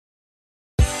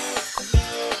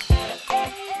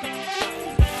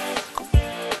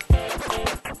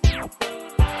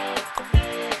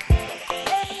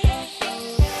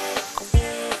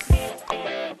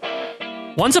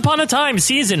Once Upon a Time,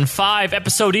 Season 5,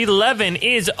 Episode 11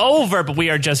 is over, but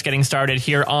we are just getting started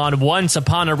here on Once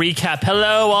Upon a Recap.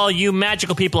 Hello, all you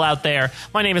magical people out there.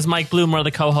 My name is Mike Bloom, one of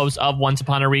the co-hosts of Once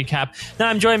Upon a Recap. Now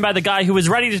I'm joined by the guy who is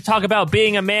ready to talk about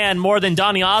being a man more than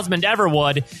Donny Osmond ever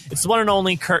would. It's the one and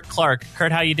only Kurt Clark.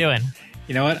 Kurt, how you doing?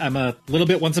 You know what? I'm a little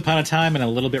bit Once Upon a Time and a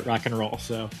little bit rock and roll,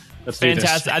 so...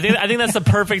 Fantastic. I think that's the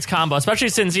perfect combo, especially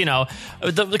since, you know,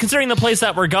 considering the place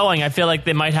that we're going, I feel like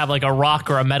they might have like a rock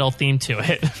or a metal theme to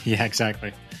it. Yeah,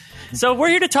 exactly. So we're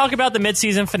here to talk about the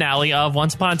mid-season finale of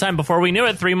Once Upon a Time. Before we knew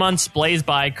it, 3 months blazed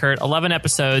by, Kurt, 11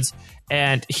 episodes,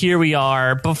 and here we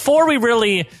are. Before we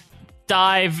really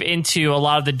dive into a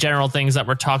lot of the general things that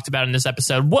were talked about in this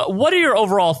episode, what are your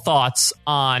overall thoughts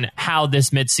on how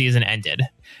this mid-season ended?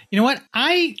 You know what?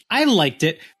 I liked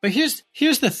it, but here's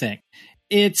the thing.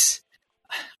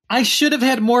 I should have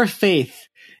had more faith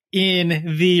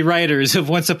in the writers of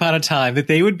Once Upon a Time that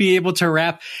they would be able to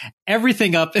wrap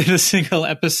everything up in a single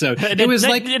episode. It was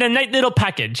like in a nice little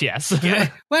package, yes. Yeah,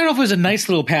 well, I don't know if it was a nice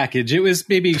little package. It was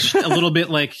maybe a little bit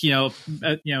like a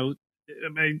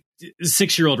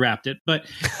 6-year-old wrapped it, but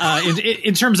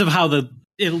in terms of how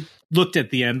it looked at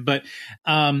the end, but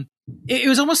it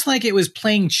was almost like it was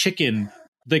playing chicken,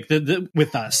 like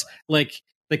with us, like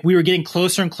we were getting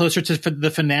closer and closer to the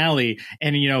finale,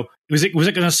 and was it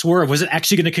going to swerve? Was it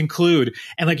actually going to conclude?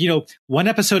 And one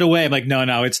episode away, I'm like,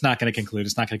 no, it's not going to conclude.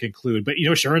 It's not going to conclude. But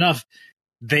sure enough,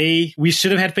 we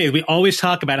should have had faith. We always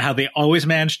talk about how they always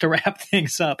managed to wrap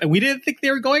things up, and we didn't think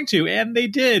they were going to, and they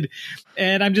did.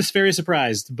 And I'm just very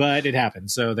surprised, but it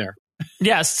happened. So there.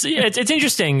 Yes, it's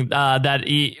interesting that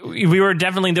we were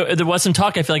definitely there was some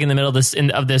talk, I feel like, in the middle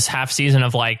of this half season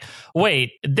of like,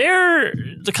 wait, they're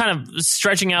kind of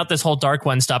stretching out this whole Dark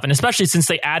One stuff, and especially since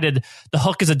they added the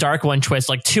Hook as a Dark One twist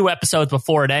like 2 episodes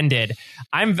before it ended.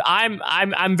 I'm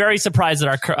very surprised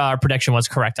that our prediction was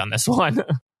correct on this one.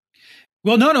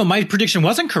 Well, no, my prediction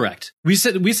wasn't correct. I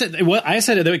said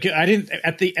I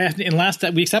didn't in last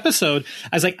week's episode.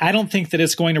 I was like, I don't think that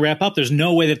it's going to wrap up. There's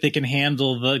no way that they can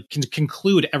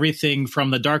conclude everything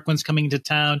from the Dark Ones coming into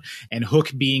town and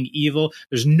Hook being evil.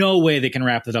 There's no way they can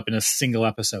wrap it up in a single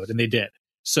episode, and they did.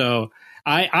 So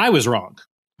I was wrong.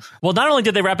 Well, not only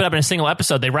did they wrap it up in a single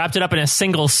episode, they wrapped it up in a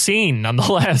single scene,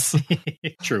 nonetheless.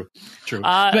 True.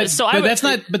 But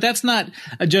that's not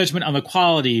a judgment on the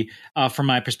quality from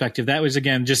my perspective. That was,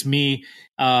 again, just me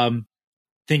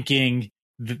thinking,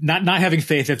 not having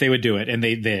faith that they would do it, and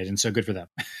they did, and so good for them.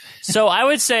 So I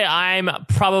would say I'm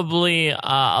probably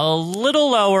a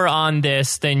little lower on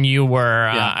this than you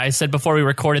were. Yeah. I said before we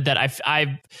recorded that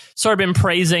I've sort of been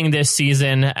praising this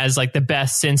season as like the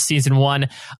best since season 1.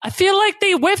 I feel like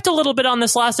they whiffed a little bit on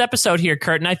this last episode here,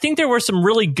 Kurt, and I think there were some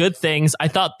really good things. I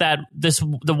thought that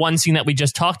the one scene that we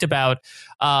just talked about,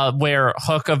 where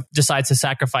Hook decides to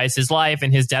sacrifice his life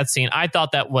and his death scene, I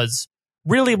thought that was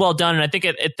really well done, and I think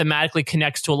it thematically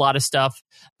connects to a lot of stuff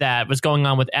that was going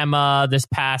on with Emma these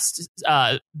past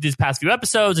few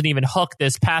episodes, and even Hook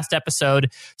this past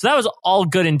episode. So that was all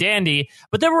good and dandy,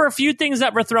 but there were a few things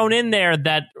that were thrown in there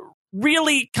that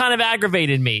really kind of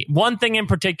aggravated me. One thing in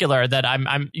particular that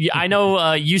I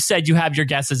know you said you have your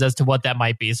guesses as to what that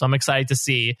might be, so I'm excited to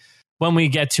see when we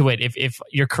get to it, if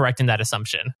you're correct in that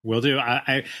assumption. Will do.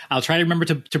 I'll try to remember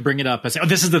to bring it up. I say,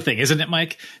 this is the thing, isn't it,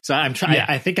 Mike? So I'm trying. Yeah.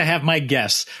 I think I have my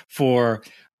guess for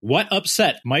what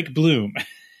upset Mike Bloom.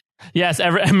 Yes,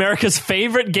 America's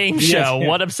favorite game show. Yes, yeah.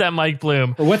 What upset Mike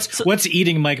Bloom? What's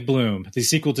eating Mike Bloom? The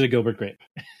sequel to Gilbert Grape.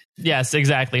 Yes,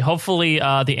 exactly. Hopefully,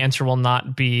 the answer will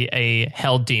not be a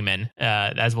hell demon,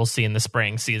 as we'll see in the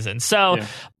spring season. So,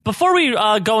 Before we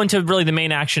go into really the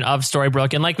main action of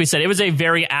Storybrooke, and like we said, it was a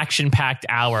very action-packed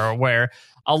hour where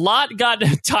a lot got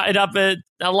tied up.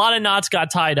 A lot of knots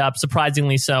got tied up,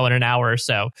 surprisingly so, in an hour or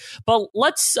so. But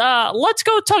let's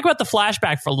go talk about the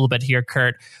flashback for a little bit here,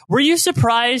 Kurt. Were you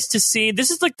surprised to see?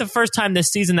 This is like the first time this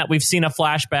season that we've seen a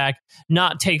flashback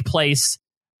not take place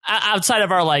outside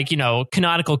of our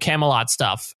canonical Camelot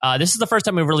stuff. This is the first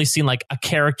time we've really seen like a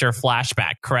character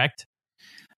flashback, correct?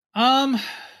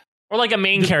 Or like a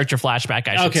main character flashback,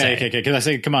 I should say. Okay. Because I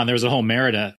say, come on, there was a whole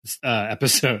Merida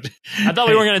episode. I thought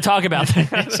we were going to talk about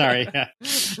that. Sorry. Yeah.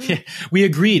 We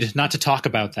agreed not to talk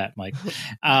about that, Mike.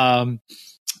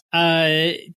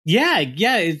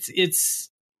 It's.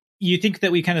 You think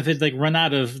that we kind of had like run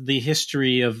out of the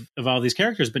history of all these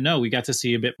characters, but no, we got to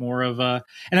see a bit more of and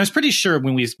I was pretty sure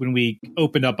when we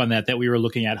opened up on that we were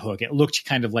looking at Hook. It looked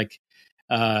kind of like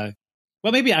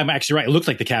well, maybe I'm actually right. It looked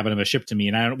like the cabin of a ship to me,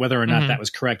 and I don't whether or not that was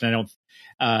correct. And I don't,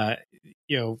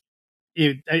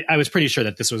 I was pretty sure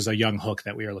that this was a young Hook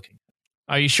that we were looking at.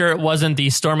 Are you sure it wasn't the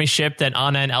stormy ship that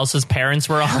Anna and Elsa's parents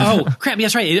were on? Oh, crap.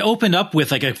 Yes, right. It opened up with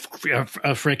like a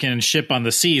freaking ship on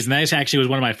the seas. And that actually was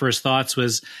one of my first thoughts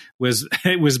was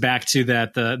it was back to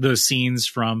that, those scenes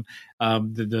from,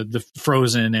 the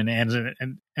Frozen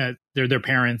and their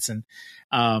parents. And,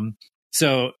 but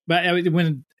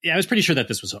I was pretty sure that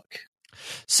this was Hook.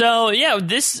 So, yeah,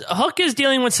 this Hook is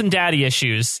dealing with some daddy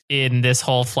issues in this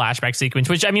whole flashback sequence,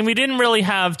 which, I mean, we didn't really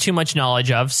have too much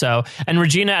knowledge of. So, and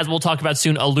Regina, as we'll talk about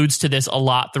soon, alludes to this a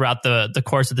lot throughout the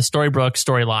course of the Storybrooke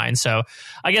storyline. So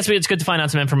I guess it's good to find out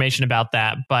some information about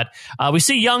that. But we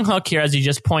see young Hook here, as you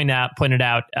just pointed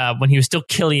out, when he was still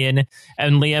Killian,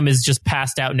 and Liam is just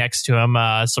passed out next to him,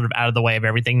 sort of out of the way of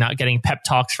everything, not getting pep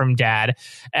talks from Dad.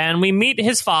 And we meet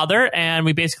his father, and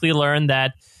we basically learn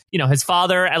that, you know, his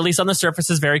father, at least on the surface,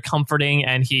 is very comforting,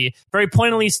 and he very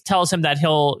pointedly tells him that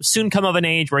he'll soon come of an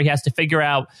age where he has to figure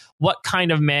out what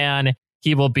kind of man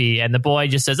he will be. And the boy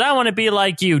just says, I want to be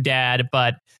like you, Dad,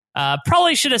 but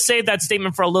probably should have saved that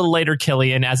statement for a little later,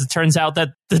 Killian, as it turns out that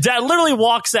the dad literally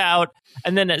walks out,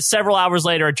 and then several hours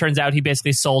later, it turns out he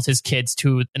basically sold his kids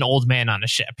to an old man on a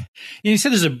ship. You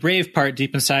said there's a Brave part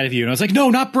deep inside of you, and I was like,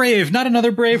 no, not Brave, not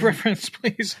another Brave reference,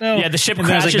 please, no. Yeah, the ship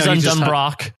crashes on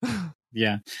Dunbrock.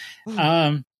 Yeah.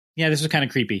 Yeah, this was kind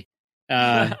of creepy.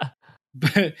 But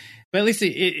at least at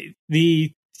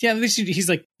least he's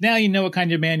like, now you know what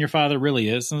kind of man your father really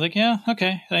is. And I was like, yeah,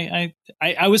 okay.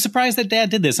 I was surprised that Dad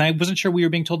did this. I wasn't sure we were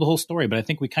being told the whole story, but I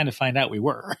think we kind of find out we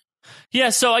were. Yeah,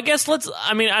 so I guess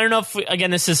I don't know if,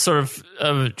 again, this is sort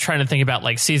of trying to think about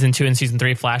like season 2 and season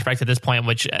 3 flashbacks at this point,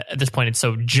 which at this point it's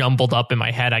so jumbled up in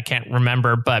my head, I can't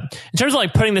remember. But in terms of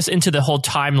like putting this into the whole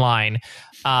timeline,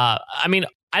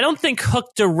 I don't think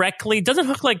Hook doesn't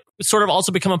Hook like sort of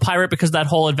also become a pirate because that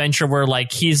whole adventure where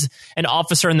like he's an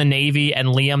officer in the Navy and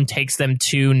Liam takes them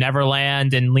to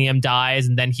Neverland and Liam dies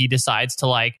and then he decides to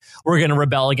like, we're going to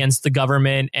rebel against the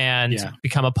government and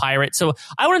become a pirate. So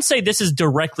I wouldn't say this is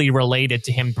directly related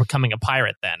to him becoming a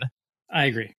pirate then. I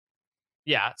agree.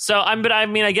 Yeah. So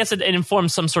I guess it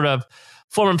informs some sort of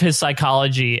form of his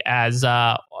psychology as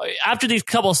after these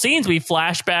couple scenes, we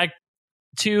flash back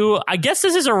to, I guess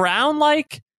this is around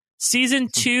like season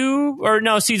 2 or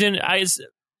no season.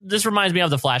 This reminds me of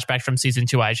the flashback from season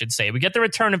 2, I should say. We get the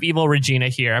return of evil Regina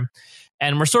here,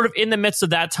 and we're sort of in the midst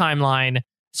of that timeline. I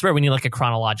swear we need like a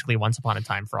chronologically Once Upon a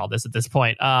Time for all this at this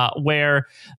point, where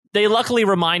they luckily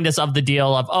remind us of the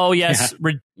deal of, oh yes,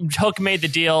 Hook made the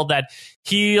deal that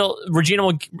Regina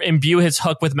will imbue his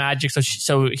Hook with magic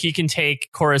so he can take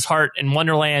Cora's heart in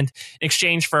Wonderland in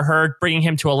exchange for her bringing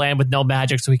him to a land with no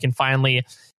magic so he can finally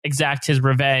exact his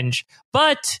revenge.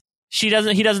 But she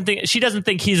doesn't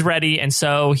think he's ready, and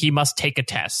so he must take a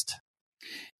test.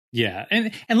 Yeah,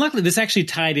 and luckily this actually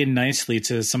tied in nicely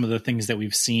to some of the things that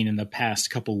we've seen in the past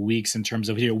couple weeks in terms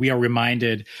of, we are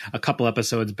reminded a couple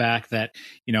episodes back that,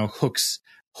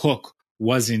 Hook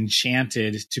was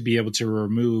enchanted to be able to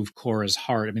remove Cora's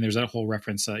heart. I mean, there's that whole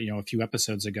reference, a few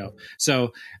episodes ago.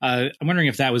 So I'm wondering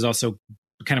if that was also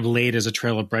kind of laid as a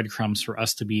trail of breadcrumbs for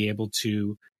us to be able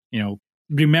to,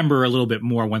 remember a little bit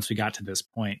more once we got to this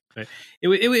point. But it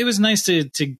was nice to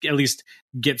at least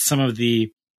get some of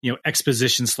the,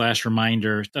 exposition /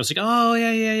 reminder. I was like, oh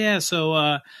yeah.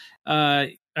 So,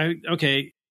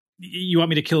 okay, you want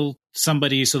me to kill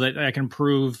somebody so that I can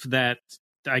prove that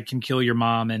I can kill your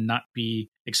mom and not be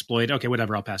exploited? Okay,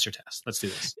 whatever. I'll pass your test. Let's do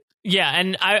this. Yeah,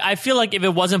 and I feel like if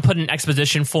it wasn't put in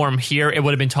exposition form here, it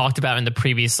would have been talked about in the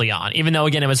previously on. Even though,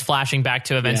 again, it was flashing back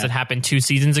to events that happened 2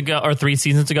 seasons ago or 3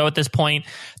 seasons ago at this point,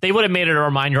 they would have made it a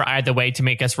reminder either way to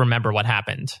make us remember what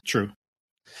happened. True.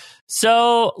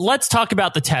 So let's talk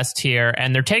about the test here.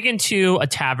 And they're taken to a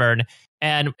tavern.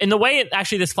 And in the way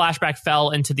this flashback fell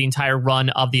into the entire run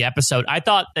of the episode, I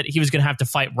thought that he was going to have to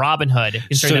fight Robin Hood.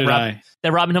 So did I.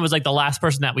 That Robin Hood was like the last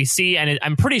person that we see. And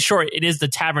I'm pretty sure it is the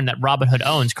tavern that Robin Hood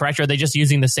owns, correct? Or are they just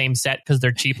using the same set because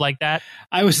they're cheap like that?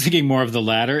 I was thinking more of the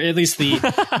latter. At least the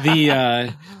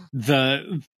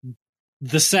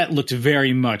set looked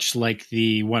very much like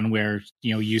the one where,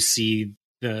 you see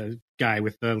the guy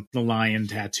with the lion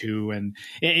tattoo. And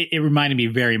it reminded me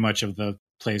very much of the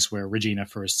place where Regina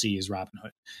first sees Robin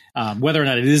Hood. Whether or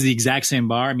not it is the exact same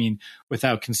bar, I mean,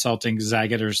 without consulting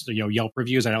Zagat or Yelp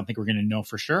reviews, I don't think we're going to know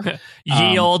for sure.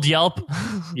 Ye old Yelp.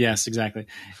 Yes, exactly.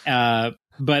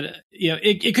 But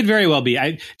it could very well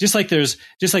be. Just like there's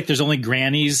only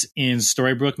grannies in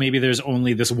Storybrooke, maybe there's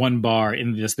only this one bar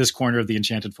in this corner of the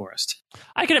Enchanted Forest.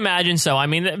 I can imagine so. I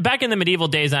mean, back in the medieval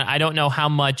days, I don't know how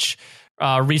much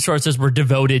resources were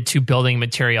devoted to building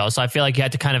materials. So I feel like you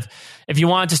had to kind of, if you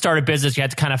wanted to start a business, you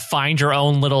had to kind of find your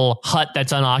own little hut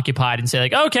that's unoccupied and say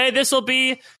like, okay, this will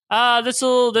be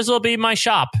my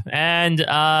shop, and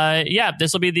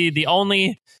this will be the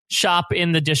only shop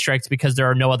in the district because there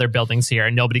are no other buildings here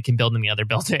and nobody can build in the other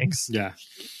buildings. Yeah.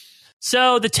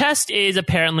 So the test is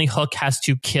apparently Hook has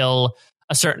to kill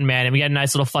a certain man, and we get a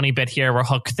nice little funny bit here where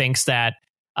Hook thinks that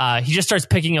he just starts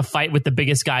picking a fight with the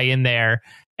biggest guy in there.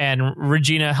 And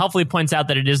Regina helpfully points out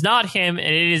that it is not him,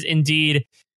 and it is indeed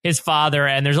his father.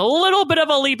 And there's a little bit of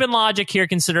a leap in logic here,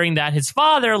 considering that his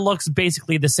father looks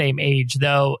basically the same age,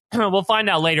 though we'll find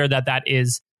out later that that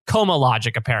is coma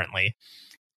logic, apparently.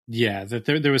 Yeah, that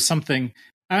there was something.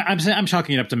 I'm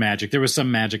chalking it up to magic. There was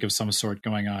some magic of some sort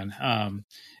going on.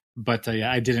 But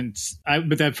I didn't.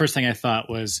 But that first thing I thought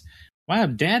was, wow,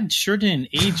 Dad sure didn't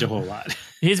age a whole lot.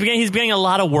 He's getting a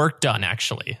lot of work done,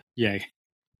 actually. Yeah.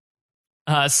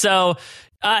 And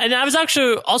I was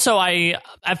actually also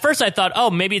at first I thought, oh,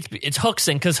 maybe it's Hook's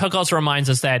thing, because Hook also reminds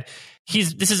us that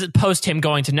this is post him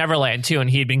going to Neverland too, and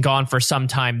he had been gone for some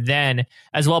time then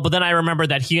as well. But then I remember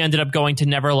that he ended up going to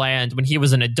Neverland when he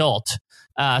was an adult.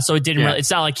 So it didn't. Really,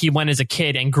 it's not like he went as a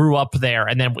kid and grew up there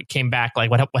and then came back. Like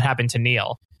what happened to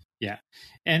Neil? Yeah,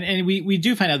 and we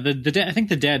do find out that I think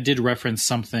the dad did reference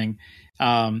something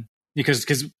because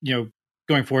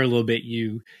going forward a little bit,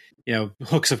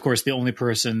 Hook's of course the only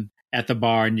person at the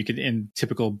bar, and you could, in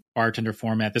typical bartender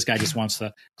format, this guy just wants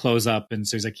to close up, and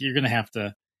so he's like, you're gonna have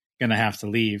to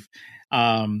leave.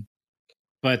 We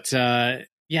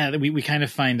kind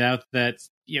of find out that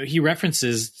he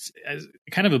references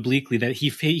kind of obliquely that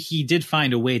he did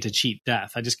find a way to cheat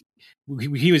death. He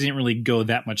didn't really go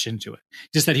that much into it.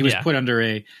 Just that he was put under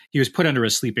a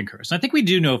sleeping curse. And I think we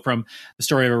do know from the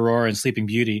story of Aurora and Sleeping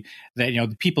Beauty that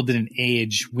the people didn't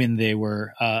age when they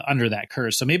were under that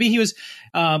curse. So maybe he was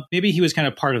kind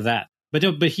of part of that. But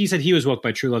he said he was woke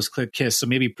by true love's kiss. So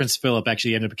maybe Prince Philip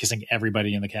actually ended up kissing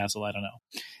everybody in the castle. I don't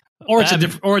know. Or it's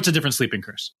a different sleeping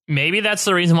curse. Maybe that's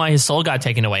the reason why his soul got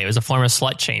taken away. It was a form of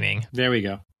slut shaming. There we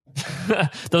go.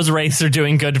 Those wraiths are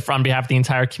doing good on behalf of the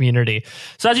entire community.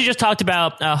 So as you just talked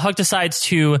about, Hook decides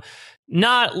to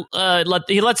not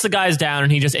he lets the guys down,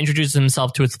 and he just introduces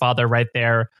himself to his father right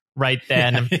there, right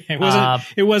then.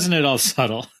 It wasn't at all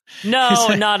subtle.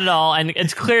 No, not at all. And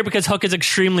it's clear because Hook is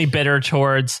extremely bitter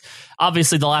towards,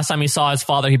 obviously, the last time he saw his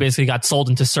father, he basically got sold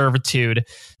into servitude.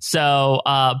 So,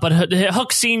 but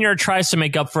Hook Sr. tries to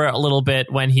make up for it a little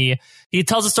bit when he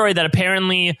tells a story that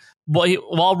apparently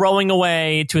while rowing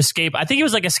away to escape, I think he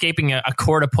was like escaping a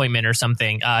court appointment or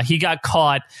something, he got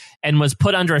caught and was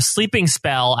put under a sleeping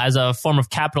spell as a form of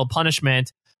capital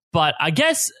punishment. But I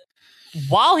guess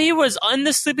while he was on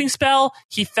the sleeping spell,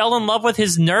 he fell in love with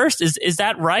his nurse. Is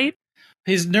that right?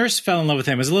 His nurse fell in love with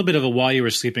him. It was a little bit of a while you were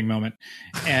sleeping moment,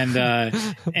 and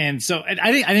so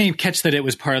I didn't catch that it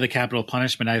was part of the capital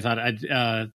punishment. I thought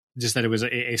just that it was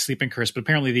a sleeping curse. But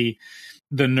apparently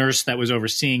the nurse that was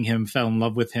overseeing him fell in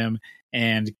love with him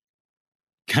and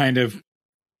kind of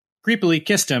creepily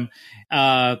kissed him,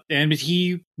 and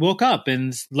he woke up,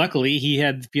 and luckily he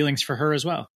had feelings for her as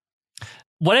well.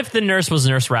 What if the nurse was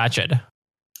Nurse Ratched?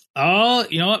 Oh,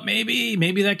 you know what? Maybe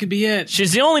that could be it.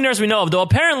 She's the only nurse we know of, though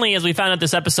apparently, as we found out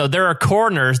this episode, there are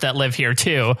coroners that live here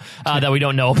too that we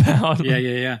don't know about.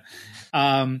 Yeah.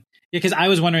 Because I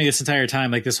was wondering this entire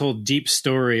time, like this whole deep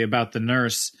story about the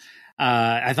nurse.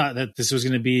 I thought that this was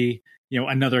going to be,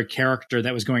 another character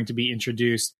that was going to be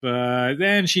introduced, but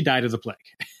then she died of the plague.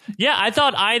 Yeah, I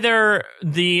thought either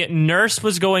the nurse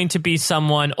was going to be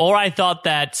someone, or I thought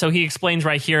that, so he explains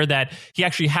right here that he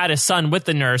actually had a son with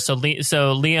the nurse, so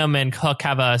Liam and Hook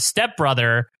have a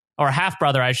stepbrother, or a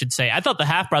half-brother, I should say. I thought the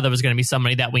half-brother was going to be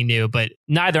somebody that we knew, but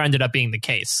neither ended up being the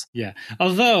case. Yeah,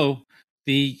 although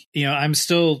I'm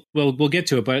still, we'll get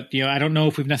to it, but I don't know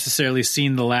if we've necessarily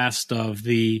seen the last of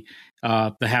the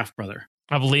half-brother.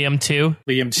 Of Liam 2?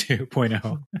 Liam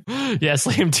 2.0. Yes,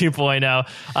 Liam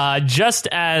 2.0. Just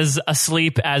as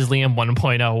asleep as Liam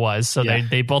 1.0 was. So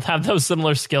they both have those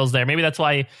similar skills there. Maybe that's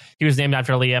why he was named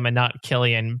after Liam and not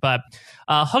Killian. But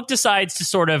Hook decides to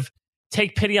sort of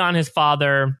take pity on his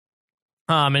father.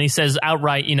 And he says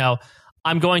outright,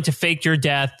 I'm going to fake your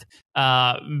death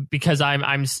because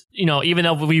I'm even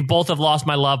though we both have lost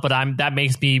my love, but that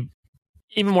makes me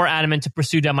even more adamant to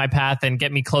pursue down my path and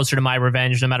get me closer to my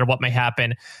revenge no matter what may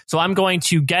happen. So I'm going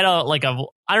to get I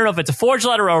don't know if it's a forged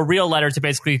letter or a real letter to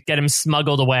basically get him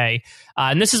smuggled away.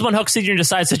 And this is when Hook Sr.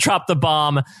 decides to drop the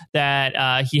bomb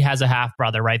that he has a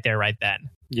half-brother right there, right then.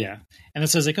 Yeah. And it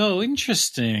says like, oh,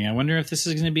 interesting. I wonder if this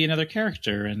is going to be another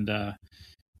character. And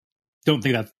don't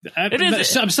think that...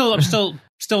 I'm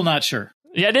still not sure.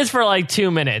 Yeah, it is for like 2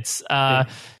 minutes.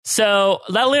 So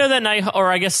later that night,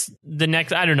 or I guess the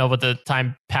next, I don't know what the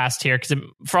time passed here, because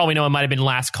for all we know, it might have been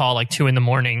last call, like 2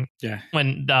 a.m.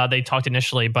 When they talked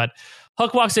initially. But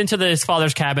Hook walks into his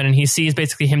father's cabin and he sees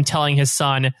basically him telling his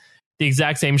son the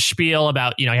exact same spiel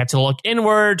about, you have to look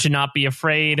inward, to not be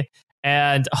afraid.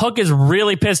 And Hook is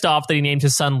really pissed off that he named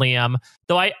his son Liam.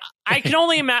 Though I can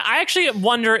only imagine, I actually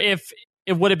wonder if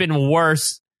it would have been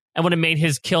worse and would have made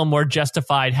his kill more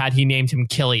justified had he named him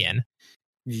Killian.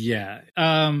 Yeah.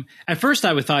 At first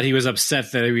I thought he was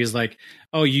upset that he was like,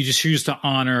 oh, you just choose to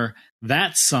honor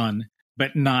that son,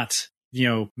 but not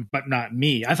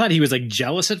me. I thought he was like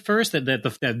jealous at first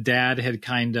that dad had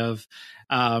kind of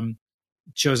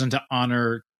chosen to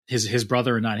honor his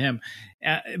brother and not him.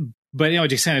 But it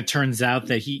just kind of turns out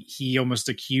that he almost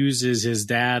accuses his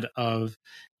dad of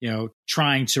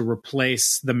trying to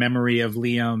replace the memory of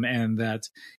Liam, and that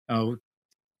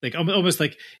it's almost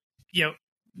like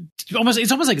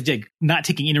not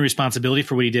taking any responsibility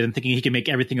for what he did and thinking he can make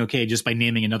everything okay just by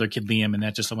naming another kid Liam, and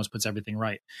that just almost puts everything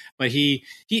right. But he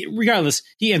regardless,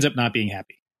 he ends up not being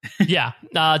happy. Yeah,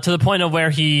 to the point of where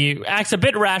he acts a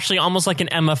bit rashly, almost like an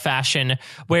Emma fashion,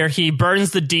 where he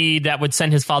burns the deed that would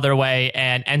send his father away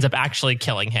and ends up actually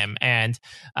killing him. And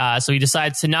so he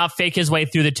decides to not fake his way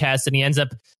through the test, and he ends up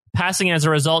passing as a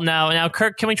result. Now,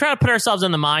 Kirk, can we try to put ourselves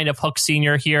in the mind of Hook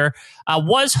Sr. here?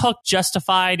 Was Hook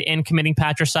justified in committing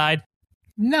patricide?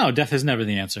 No, death is never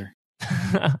the answer.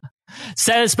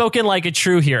 Spoken like a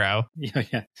true hero.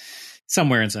 Yeah.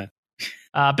 Somewhere inside.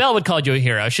 Belle would call you a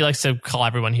hero. She likes to call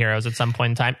everyone heroes at some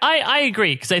point in time. I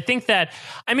agree, because I think that,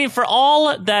 for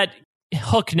all that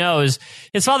Hook knows,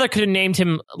 his father could have named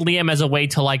him Liam as a way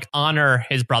to like honor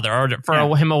his brother, or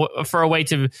for a way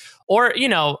to, or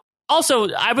also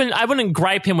I wouldn't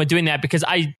gripe him with doing that, because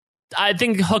I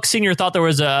think Hook Sr. thought there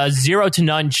was a 0 to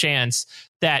none chance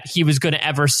that he was going to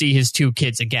ever see his 2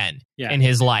 kids again in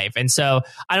his life. And so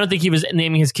I don't think he was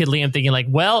naming his kid Liam thinking like,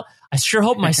 well, I sure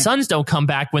hope my sons don't come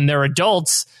back when they're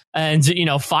adults and,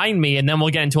 find me, and then we'll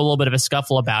get into a little bit of a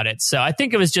scuffle about it. So I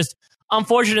think it was just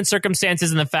unfortunate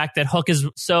circumstances, and the fact that Hook is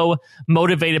so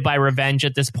motivated by revenge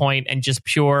at this point and just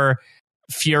pure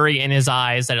fury in his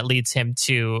eyes that it leads him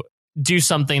to do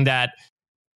something that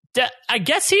I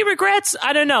guess he regrets.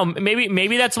 I don't know.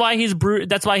 Maybe that's why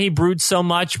that's why he broods so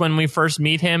much when we first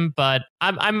meet him. But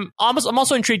I'm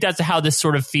also intrigued as to how this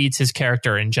sort of feeds his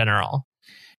character in general.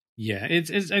 Yeah,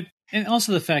 and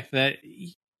also the fact that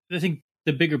I think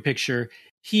the bigger picture,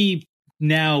 he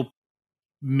now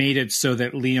made it so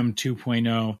that Liam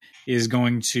 2.0 is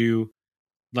going to,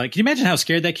 like, can you imagine how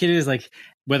scared that kid is? Like,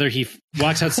 whether he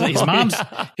walks outside,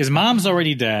 his mom's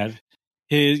already dead.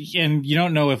 And you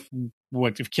don't know if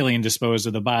Killian disposed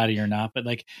of the body or not, but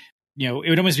like, it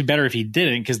would almost be better if he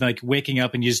didn't, because like waking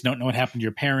up and you just don't know what happened to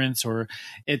your parents, or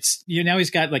it's now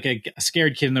he's got like a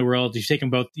scared kid in the world. You've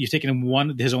taken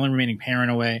his only remaining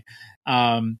parent away.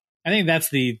 I think that's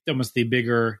almost the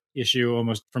bigger issue,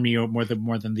 almost for me, more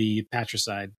than the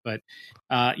patricide. But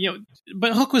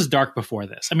but Hook was dark before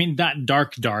this. I mean, not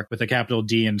dark with a capital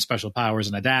D and special powers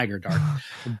and a dagger dark,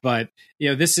 but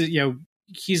this is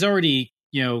he's already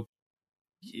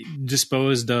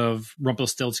disposed of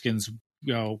Rumpelstiltskin's,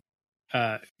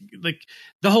 like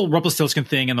the whole Rumpelstiltskin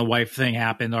thing and the wife thing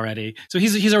happened already. So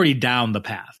he's already down the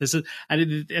path. I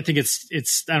think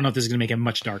it's I don't know if this is going to make it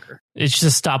much darker. It's just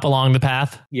a stop along the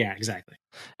path. Yeah, exactly.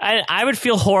 I would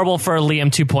feel horrible for Liam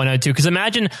 2.0 too, because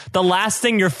imagine the last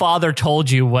thing your father told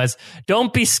you was,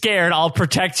 don't be scared, I'll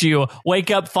protect you.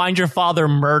 Wake up, find your father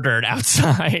murdered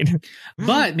outside.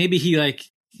 But maybe he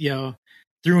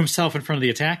threw himself in front of the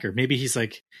attacker. Maybe he's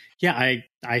like, yeah,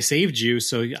 I saved you,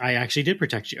 so I actually did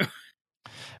protect you.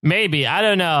 Maybe. I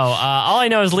don't know. All I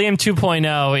know is Liam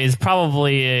 2.0 is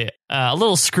probably a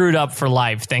little screwed up for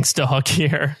life, thanks to Hook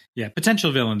here. Yeah,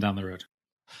 potential villain down the road.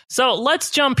 So let's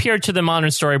jump here to the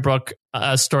Modern Storybook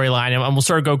storyline, and we'll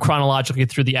sort of go chronologically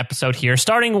through the episode here,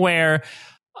 starting where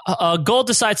Gold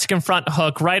decides to confront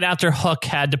Hook right after Hook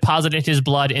had deposited his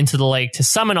blood into the lake to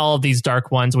summon all of these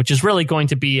Dark Ones, which is really going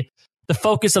to be the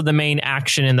focus of the main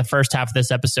action in the first half of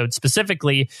this episode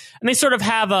specifically. And they sort of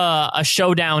have a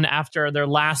showdown after their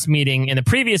last meeting in the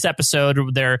previous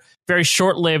episode, their very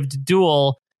short-lived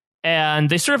duel. And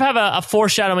they sort of have a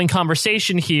foreshadowing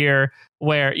conversation here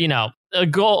where,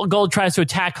 Gold tries to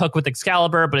attack Hook with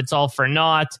Excalibur, but it's all for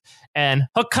naught. And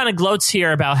Hook kind of gloats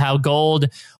here about how Gold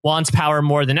wants power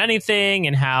more than anything,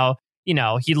 and how,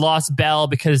 he lost Belle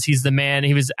because he's the man.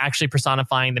 He was actually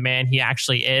personifying the man he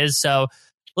actually is. So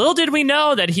little did we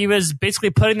know that he was basically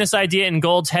putting this idea in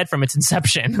Gold's head from its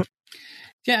inception.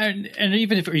 Yeah, and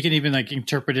even if you can even like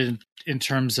interpret it in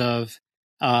terms of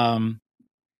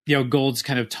Gold's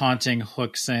kind of taunting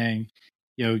Hook, saying,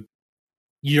 you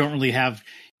can't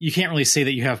really say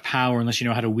that you have power unless you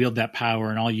know how to wield that power,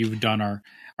 and all you've done are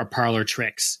parlor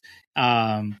tricks.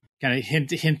 Kind of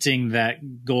hinting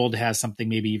that Gold has something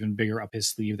maybe even bigger up his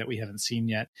sleeve that we haven't seen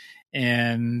yet.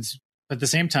 And at the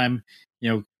same time,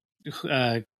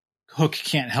 Hook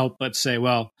can't help but say,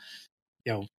 well,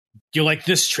 you like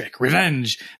this trick,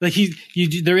 revenge. Like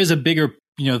there is a bigger,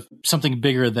 something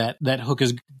bigger that Hook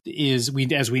is we,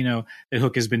 as we know, that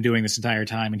Hook has been doing this entire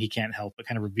time, and he can't help but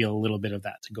kind of reveal a little bit of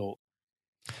that to Gold.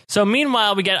 So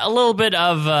meanwhile, we get a little bit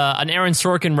of an Aaron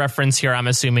Sorkin reference here, I'm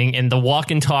assuming, in the walk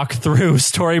and talk through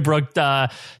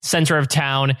Storybrooke, center of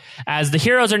town, as the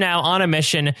heroes are now on a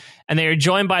mission and they are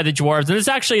joined by the dwarves. And this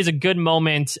actually is a good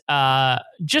moment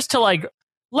just to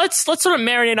let's sort of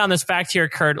marinate on this fact here,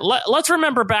 Kurt. Let's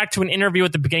remember back to an interview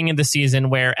at the beginning of the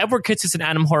season where Edward Kitsis and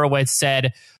Adam Horowitz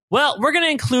said, well, we're going to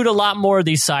include a lot more of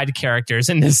these side characters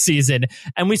in this season.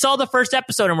 And we saw the first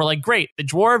episode and we're like, great, the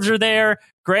dwarves are there,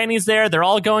 Granny's there, they're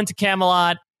all going to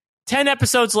Camelot. 10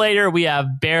 episodes later, we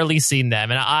have barely seen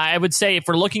them. And I would say if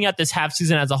we're looking at this half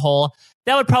season as a whole,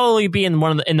 that would probably be in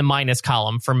the minus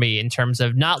column for me in terms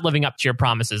of not living up to your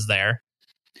promises there.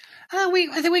 I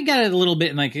think we got it a little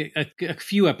bit in like a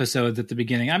few episodes at the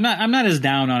beginning. I'm not as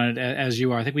down on it as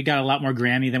you are. I think we got a lot more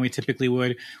Granny than we typically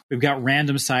would. We've got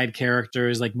random side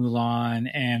characters like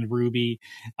Mulan and Ruby.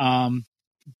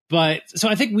 But so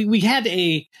I think we had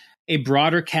a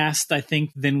broader cast, I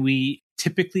think, than we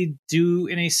typically do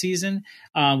in a season.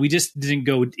 We just didn't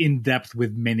go in depth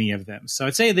with many of them. So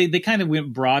I'd say they kind of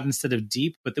went broad instead of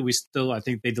deep, but that we still, I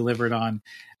think they delivered on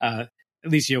at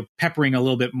least, peppering a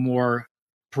little bit more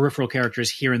peripheral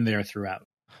characters here and there throughout.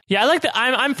 Yeah, I like that.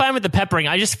 I'm fine with the peppering.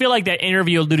 I just feel like that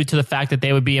interview alluded to the fact that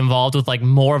they would be involved with like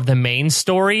more of the main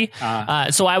story.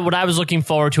 So what I was looking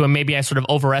forward to, and maybe I sort of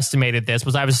overestimated this,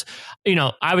 was I was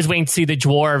waiting to see the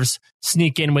dwarves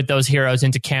sneak in with those heroes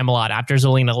into Camelot after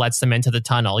Zelena lets them into the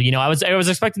tunnel. I was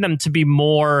expecting them to be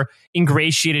more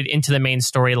ingratiated into the main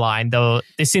storyline, though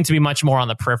they seem to be much more on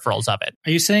the peripherals of it.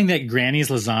 Are you saying that Granny's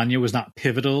lasagna was not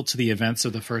pivotal to the events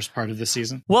of the first part of the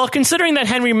season? Well, considering that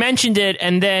Henry mentioned it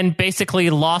and then basically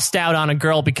lost out on a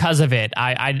girl because of it,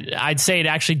 I'd say it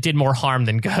actually did more harm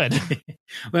than good.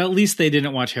 Well, at least they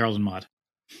didn't watch Harold and Maude.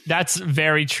 That's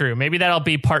very true. Maybe that'll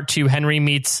be part 2. Henry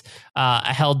meets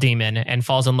a hell demon and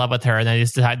falls in love with her, and then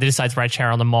they decide to write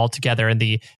Harold and Maude together in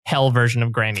the hell version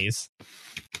of Granny's.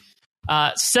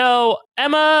 So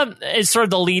Emma is sort of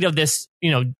the lead of this,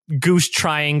 goose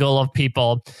triangle of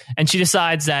people, and she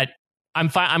decides that I'm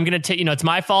fine. I'm going to take, it's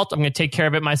my fault. I'm going to take care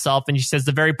of it myself. And she says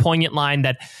the very poignant line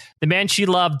that the man she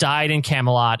loved died in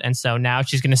Camelot. And so now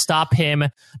she's going to stop him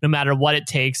no matter what it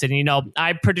takes. And,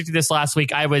 I predicted this last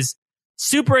week. I was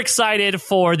super excited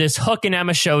for this Hook and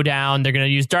Emma showdown. They're going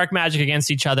to use dark magic against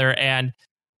each other. And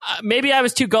maybe I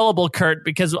was too gullible, Kurt,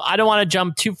 because I don't want to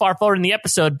jump too far forward in the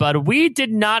episode, but we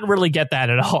did not really get that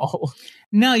at all.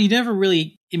 No, you never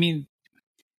really, you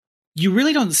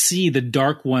really don't see the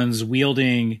Dark Ones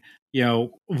wielding,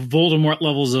 Voldemort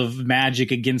levels of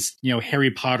magic against,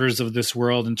 Harry Potters of this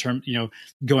world in terms,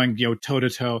 going, toe to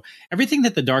toe. Everything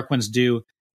that the Dark Ones do,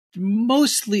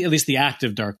 mostly, at least the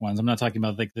active Dark Ones, I'm not talking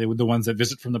about like the ones that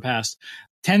visit from the past,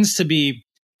 tends to be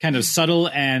kind of subtle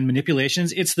and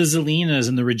manipulations. It's the Zelenas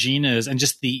and the Reginas and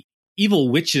just the evil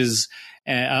witches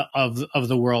of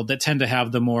the world that tend to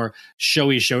have the more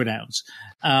showy showdowns.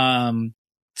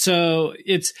 So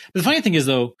it's, the funny thing is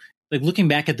though, like looking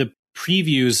back at the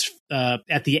previews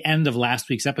at the end of last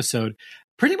week's episode,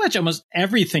 pretty much almost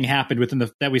everything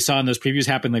happened that we saw in those previews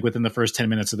happened like within the first 10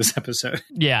 minutes of this episode.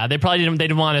 Yeah, they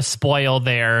didn't want to spoil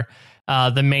the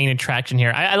main attraction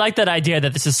here. I like that idea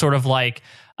that this is sort of like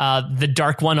the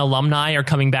Dark One alumni are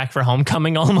coming back for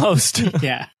homecoming almost.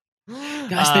 Yeah.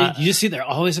 Gosh, you just see they're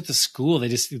always at the school. They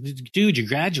just, dude, you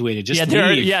graduated. Just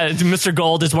leave. Mr.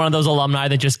 Gold is one of those alumni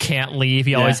that just can't leave.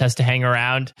 He always has to hang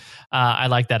around. I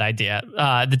like that idea.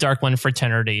 The Dark One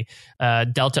fraternity,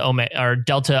 Delta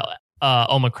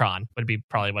Omicron would be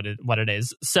probably what it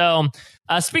is. So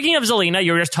speaking of Zelena,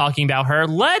 you were just talking about her.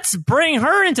 Let's bring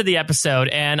her into the episode.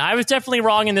 And I was definitely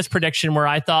wrong in this prediction where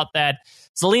I thought that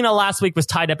Zelena last week was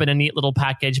tied up in a neat little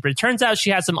package, but it turns out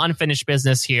she has some unfinished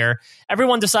business here.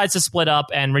 Everyone decides to split up,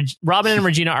 and Robin and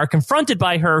Regina are confronted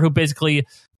by her, who basically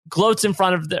gloats in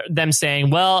front of them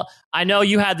saying, well, I know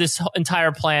you had this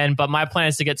entire plan, but my plan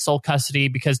is to get sole custody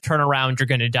because turn around, you're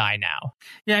going to die now.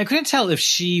 Yeah, I couldn't tell if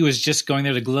she was just going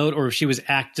there to gloat or if she was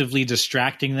actively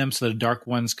distracting them so the Dark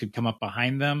Ones could come up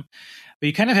behind them. But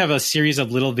you kind of have a series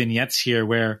of little vignettes here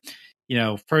where,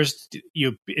 first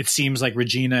it seems like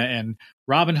Regina and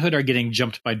Robin Hood are getting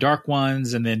jumped by Dark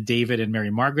Ones, and then David and Mary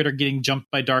Margaret are getting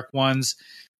jumped by Dark Ones,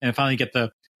 and finally get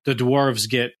the dwarves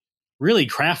get really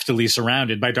craftily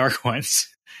surrounded by Dark Ones.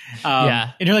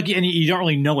 And you're like, and you don't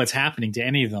really know what's happening to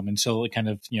any of them until it kind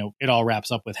of, it all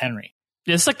wraps up with Henry.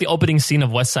 It's like the opening scene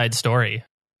of West Side Story.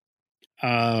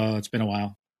 It's been a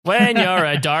while. When you're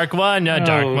a dark one,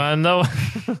 dark one, though.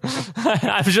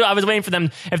 I was waiting for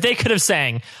them. If they could have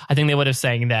sang, I think they would have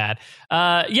sang that.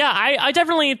 I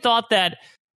definitely thought that.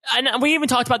 And we even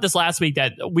talked about this last week,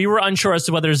 that we were unsure as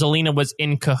to whether Zelena was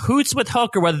in cahoots with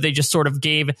Hook or whether they just sort of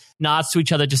gave nods to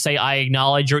each other to say, I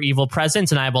acknowledge your evil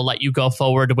presence and I will let you go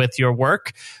forward with your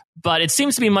work. But it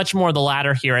seems to be much more the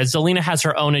latter here, as Zelena has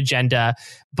her own agenda.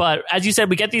 But as you said,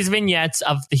 we get these vignettes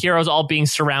of the heroes all being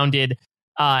surrounded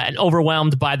and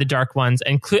overwhelmed by the Dark Ones.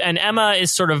 And Emma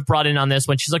is sort of brought in on this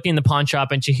when she's looking in the pawn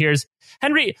shop and she hears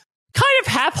Henry kind of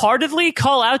half-heartedly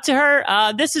call out to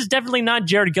her. This is definitely not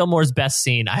Jared Gilmore's best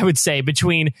scene, I would say,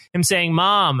 between him saying,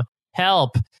 Mom,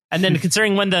 help. And then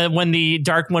considering when the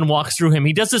Dark One walks through him,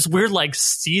 he does this weird like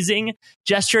seizing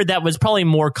gesture that was probably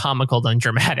more comical than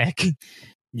dramatic.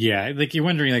 Yeah, like you're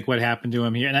wondering like what happened to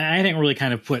him here. And I haven't really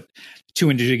kind of put two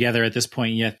and two together at this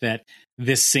point yet that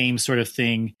this same sort of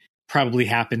thing probably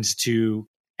happens to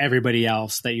everybody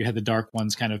else, that you had the Dark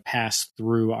Ones kind of pass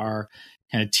through our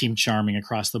kind of Team Charming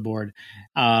across the board.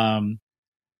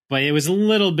 But it was a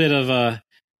little bit of a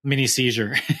mini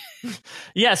seizure.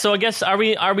 Yeah, so I guess are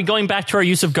we going back to our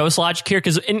use of ghost logic here?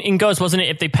 Because in Ghost, wasn't it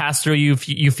if they pass through you,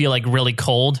 you feel like really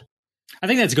cold? I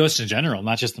think that's Ghost in general,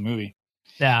 not just the movie.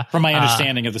 Yeah, from my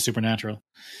understanding of the supernatural.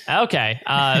 Okay,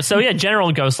 so yeah,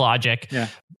 general ghost logic. Yeah,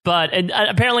 but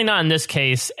apparently not in this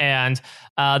case. And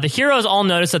the heroes all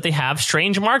notice that they have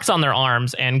strange marks on their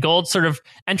arms, and Gold sort of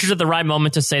enters at the right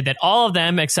moment to say that all of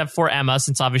them, except for Emma,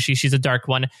 since obviously she's a Dark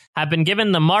One, have been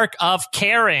given the mark of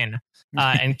Karen.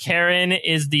 And Karen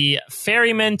is the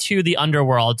ferryman to the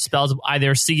underworld, spelled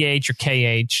either CH or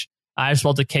KH. I've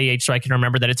spelled it KH so I can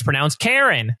remember that it's pronounced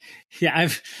Karen. Yeah,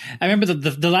 I remember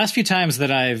the last few times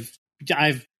that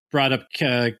I've brought up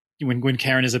when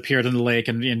Karen has appeared on the lake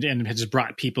and has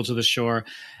brought people to the shore,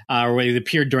 or when it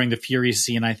appeared during the Fury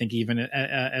scene, I think even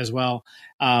as well.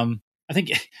 I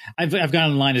think I've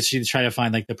gone online to try to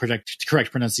find like the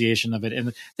correct pronunciation of it,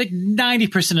 and like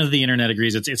 90% of the internet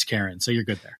agrees it's Karen, so you're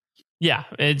good there. Yeah,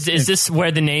 is this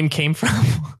where the name came from?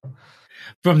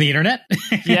 From the internet?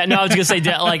 Yeah, no, I was going to say,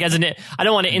 like, I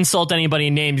don't want to insult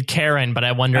anybody named Karen, but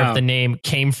I wonder if the name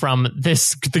came from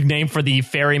the name for the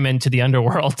ferryman to the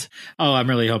underworld. Oh, I'm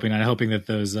really hoping not. I'm hoping that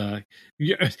those, that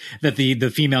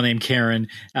the female named Karen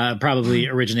probably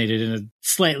originated in a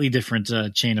slightly different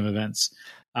chain of events.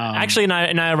 Actually,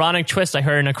 an ironic twist I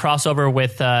heard in a crossover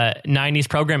with 90s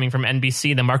programming from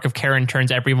NBC, the mark of Karen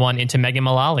turns everyone into Megan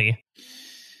Mullally.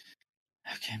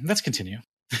 Okay, let's continue.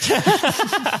 We're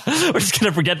just going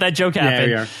to forget that joke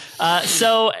happened. Yeah, we are.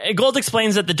 So Gold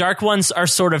explains that the Dark Ones are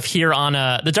sort of here on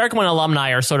the Dark One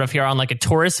alumni are sort of here on like a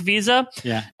tourist visa.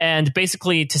 Yeah. And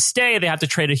basically to stay, they have to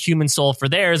trade a human soul for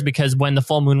theirs, because when the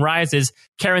full moon rises,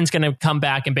 Karen's going to come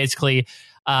back and basically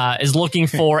is looking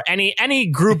for any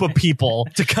group of people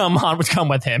to come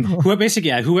with him.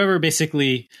 Whoever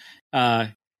basically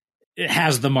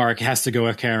has the mark has to go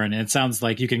with Karen. And it sounds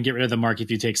like you can get rid of the mark if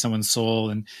you take someone's soul.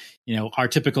 And, our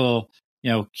typical,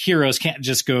 heroes can't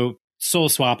just go soul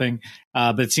swapping.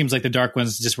 But it seems like the Dark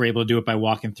Ones just were able to do it by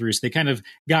walking through. So they kind of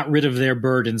got rid of their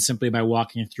burden simply by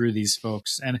walking through these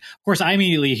folks. And of course, I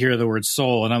immediately hear the word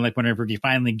soul. And I'm like, whenever you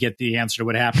finally get the answer to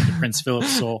what happened to Prince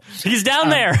Philip's soul. He's down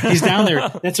there. He's down there.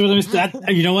 That's what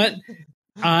you know what?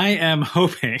 I am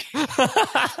hoping,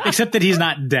 except that he's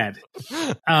not dead.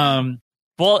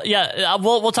 Well, yeah,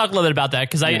 we'll talk a little bit about that,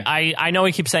 because I know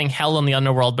we keep saying hell in the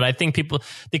underworld, but I think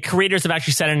the creators have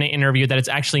actually said in an interview that it's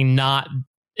actually not,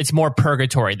 it's more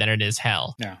purgatory than it is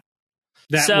hell. Yeah.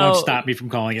 That won't stop me from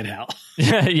calling it hell.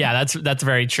 Yeah, that's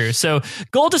very true. So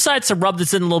Gold decides to rub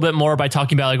this in a little bit more by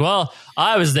talking about like, well,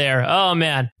 I was there. Oh,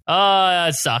 man. Oh,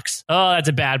 that sucks. Oh, that's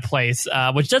a bad place,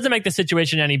 which doesn't make the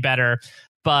situation any better.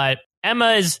 But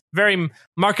Emma is very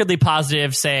markedly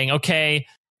positive, saying, okay,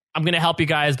 I'm going to help you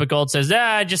guys. But Gold says,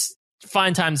 just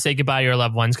find time to say goodbye to your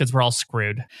loved ones, because we're all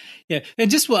screwed. Yeah. And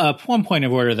just one point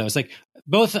of order, though. It's like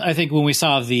both, I think, when we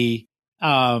saw the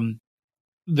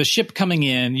ship coming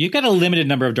in, you've got a limited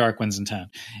number of Dark Ones in town.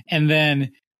 And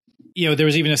then, there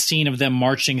was even a scene of them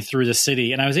marching through the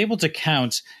city. And I was able to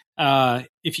count,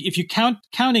 if you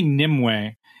counting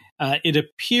Nimue, it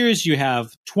appears you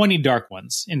have 20 Dark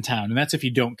Ones in town. And that's if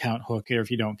you don't count Hook or if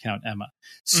you don't count Emma.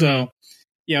 So,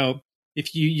 if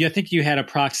I think you had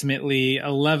approximately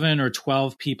 11 or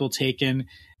 12 people taken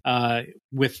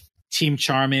with Team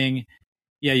Charming.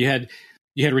 Yeah, you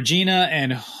had Regina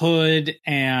and Hood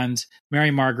and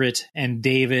Mary Margaret and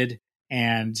David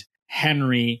and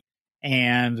Henry,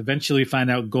 and eventually we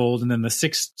find out Gold, and then the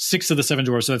six of the seven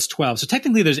dwarves, so that's 12. So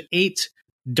technically there's 8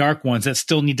 dark ones that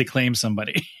still need to claim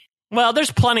somebody. Well,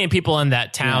 there's plenty of people in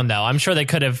that town, though. I'm sure they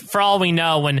could have, for all we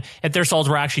know, if their souls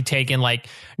were actually taken, like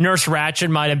Nurse Ratched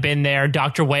might have been there.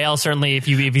 Dr. Whale, certainly, if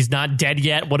he's not dead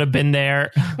yet, would have been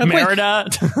there. Merida.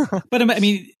 But I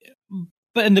mean,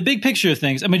 but in the big picture of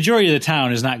things, a majority of the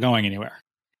town is not going anywhere.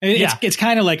 It's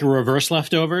kind of like a reverse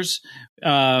Leftovers,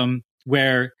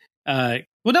 where, well,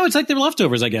 no, it's like they're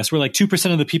leftovers, I guess, where like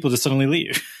 2% of the people just suddenly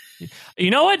leave. You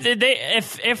know what?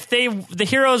 If the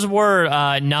heroes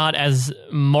were not as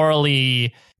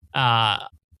morally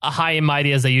high and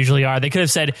mighty as they usually are, they could have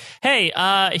said, "Hey,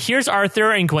 here's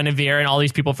Arthur and Guinevere and all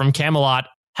these people from Camelot.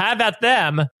 Have at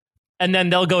them, and then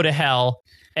they'll go to hell,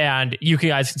 and you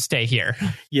guys can stay here."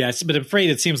 Yes, but I'm afraid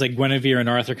it seems like Guinevere and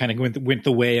Arthur kind of went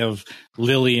the way of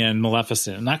Lily and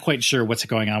Maleficent. I'm not quite sure what's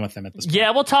going on with them at this point. Yeah,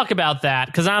 we'll talk about that,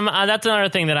 because that's another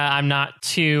thing that I'm not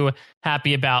too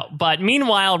happy about. But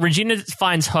meanwhile, Regina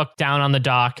finds Hook down on the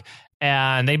dock,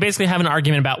 and they basically have an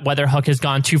argument about whether Hook has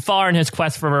gone too far in his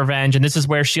quest for revenge. And this is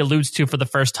where she alludes to for the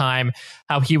first time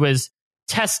how he was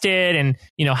tested, and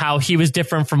how he was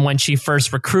different from when she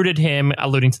first recruited him,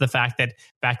 alluding to the fact that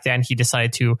back then he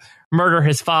decided to murder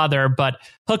his father. But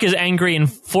Hook is angry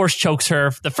and force chokes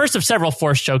her, the first of several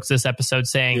force chokes this episode,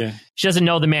 saying she doesn't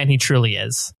know the man he truly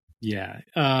is. Yeah.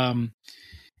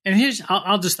 And here's,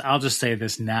 I'll just say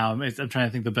this now. I'm trying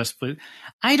to think the best place.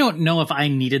 I don't know if I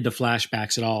needed the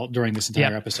flashbacks at all during this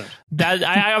entire episode. That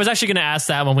I was actually going to ask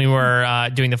that when we were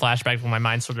doing the flashback, when my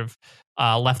mind sort of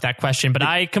left that question. But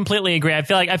I completely agree. I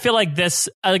feel like this,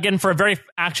 again, for a very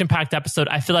action-packed episode,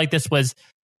 I feel like this was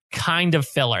kind of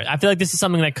filler. I feel like this is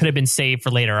something that could have been saved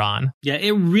for later on. Yeah,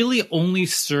 it really only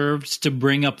served to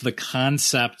bring up the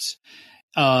concept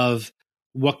of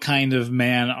what kind of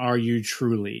man are you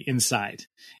truly inside,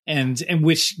 and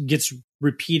which gets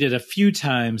repeated a few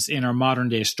times in our modern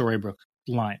day Storybrooke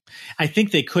line. I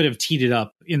think they could have teed it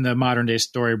up in the modern day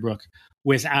Storybrooke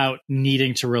without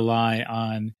needing to rely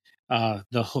on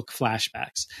the Hook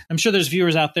flashbacks. I'm sure there's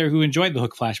viewers out there who enjoyed the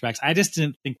Hook flashbacks. I just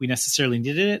didn't think we necessarily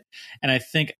needed it. And I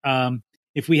think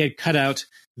if we had cut out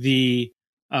the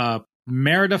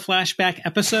Merida flashback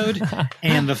episode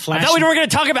and the I thought we were going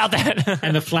to talk about that.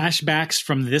 and the flashbacks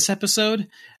from this episode,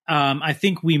 I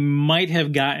think we might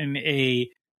have gotten a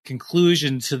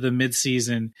conclusion to the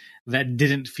midseason that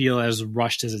didn't feel as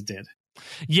rushed as it did.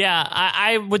 Yeah,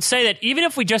 I would say that even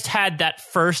if we just had that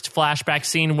first flashback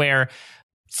scene where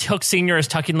Hook Sr. is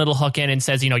tucking little Hook in and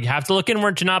says, you have to look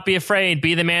inward to not be afraid.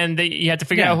 Be the man that you have to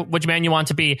figure out which man you want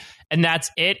to be. And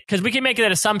that's it. Because we can make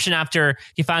that assumption after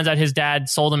he finds out his dad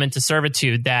sold him into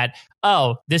servitude that,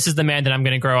 oh, this is the man that I'm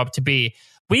going to grow up to be.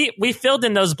 We filled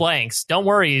in those blanks. Don't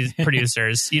worry,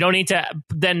 producers. You don't need to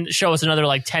then show us another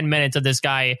 10 minutes of this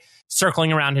guy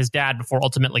circling around his dad before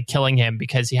ultimately killing him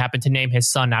because he happened to name his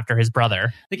son after his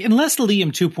brother. Unless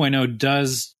Liam 2.0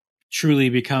 does truly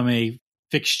become a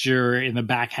fixture in the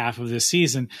back half of this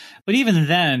season, but even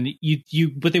then,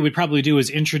 you what they would probably do is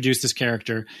introduce this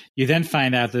character. You then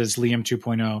find out that it's Liam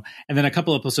 2.0, and then a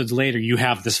couple episodes later, you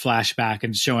have this flashback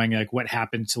and showing what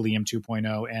happened to Liam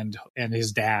 2.0 and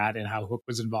his dad and how Hook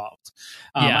was involved.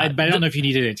 But I don't know if you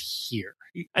needed it here.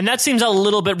 And that seems a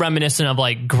little bit reminiscent of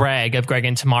Greg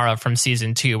and Tamara from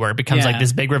season 2, where it becomes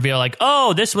this big reveal,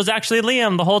 oh, this was actually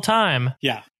Liam the whole time.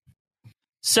 Yeah.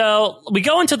 So we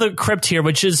go into the crypt here,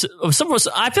 which is I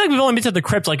feel like we've only been to the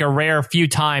crypt a rare few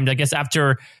times. I guess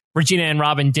after Regina and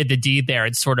Robin did the deed there,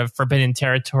 it's sort of forbidden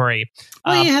territory.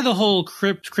 Well, you had the whole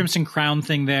Crimson Crown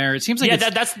thing there. It seems like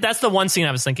that's the one scene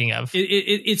I was thinking of.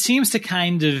 It seems to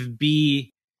kind of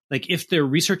be if they're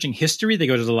researching history, they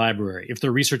go to the library. If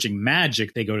they're researching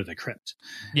magic, they go to the crypt.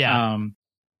 Yeah,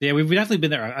 we've definitely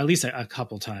been there at least a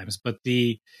couple times, but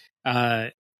they're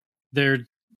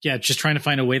just trying to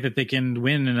find a way that they can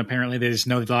win, and apparently they just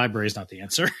know the library is not the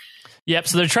answer. Yep,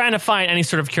 so they're trying to find any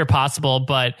sort of cure possible,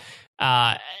 but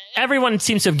everyone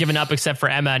seems to have given up except for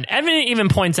Emma. And Emma even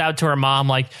points out to her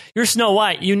mom, you're Snow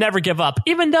White, you never give up.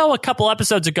 Even though a couple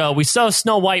episodes ago, we saw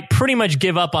Snow White pretty much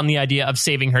give up on the idea of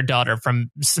saving her daughter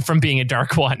from being a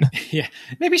Dark One. Yeah,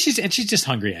 maybe she's just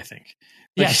hungry, I think.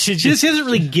 She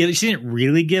didn't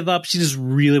really give up. She just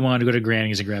really wanted to go to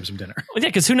Granny's and grab some dinner. Well, yeah,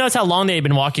 because who knows how long they've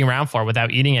been walking around for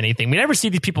without eating anything. We never see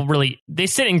these people they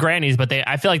sit in Granny's, but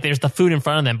I feel like there's the food in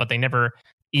front of them, but they never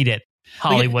eat it.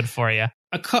 Hollywood for you.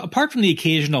 Apart from the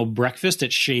occasional breakfast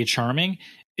at Chez Charming,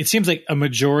 it seems like a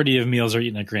majority of meals are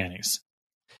eaten at Granny's.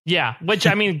 Yeah, which,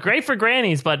 I mean, great for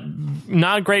grannies, but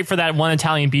not great for that one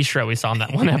Italian bistro we saw in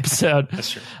that one episode.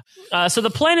 That's true. So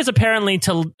the plan is apparently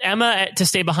to Emma to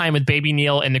stay behind with baby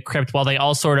Neil in the crypt while they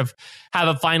all sort of have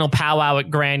a final powwow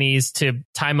at Granny's to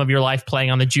Time of Your Life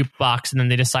playing on the jukebox, and then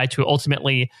they decide to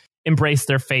ultimately embrace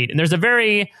their fate. And there's a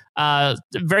very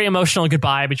emotional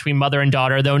goodbye between mother and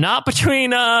daughter, though not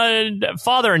between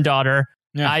father and daughter.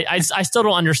 Yeah. I still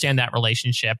don't understand that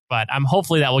relationship, but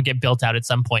hopefully that will get built out at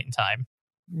some point in time.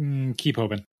 Keep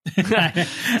hoping.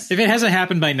 If it hasn't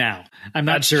happened by now, I'm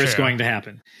not sure it's going to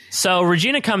happen. So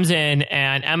Regina comes in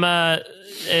and Emma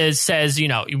says,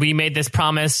 we made this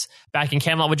promise back in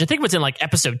Camelot, which I think was in like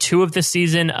episode 2 of this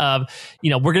season of,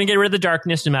 we're going to get rid of the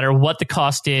darkness no matter what the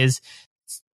cost is.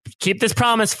 Keep this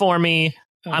promise for me.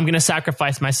 I'm going to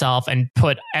sacrifice myself and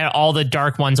put all the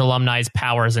Dark One's alumni's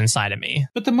powers inside of me.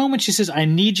 But the moment she says, I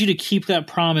need you to keep that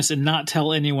promise and not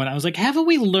tell anyone, I was like, haven't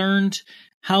we learned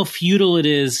how futile it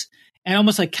is and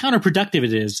almost like counterproductive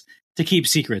it is to keep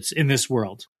secrets in this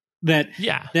world?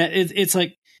 It's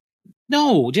like,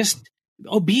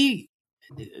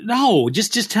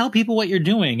 just tell people what you're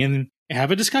doing and have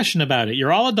a discussion about it.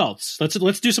 You're all adults.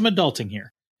 Let's do some adulting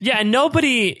here. Yeah, and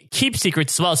nobody keeps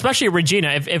secrets as well, especially Regina.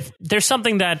 If there's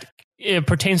something that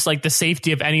pertains to like the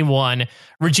safety of anyone,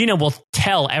 Regina will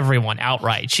tell everyone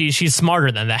outright. She's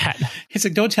smarter than that. It's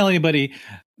like, don't tell anybody,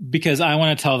 because I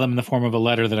want to tell them in the form of a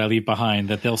letter that I leave behind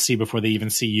that they'll see before they even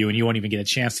see you, and you won't even get a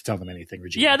chance to tell them anything,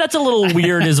 Regina. Yeah, that's a little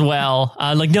weird as well.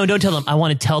 No, don't tell them. I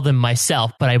want to tell them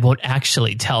myself, but I won't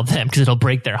actually tell them because it'll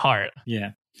break their heart.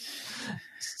 Yeah.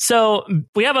 So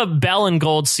we have a Belle and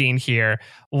Gold scene here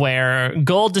where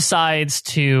Gold decides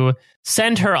to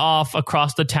send her off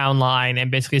across the town line and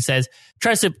basically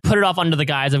tries to put it off under the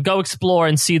guise of go explore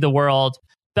and see the world.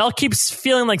 Belle keeps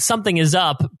feeling like something is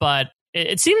up, but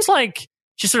it seems like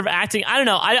she's sort of acting. I don't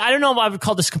know. I don't know if I would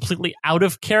call this completely out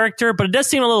of character, but it does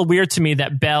seem a little weird to me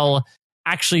that Belle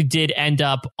actually did end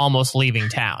up almost leaving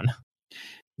town.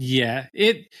 Yeah.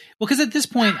 Because at this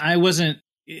point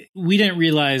we didn't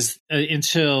realize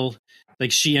until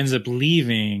like she ends up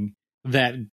leaving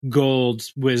that Gold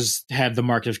had the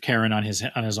mark of Karen on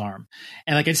his arm,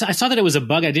 and like I saw that it was a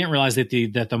bug. I didn't realize that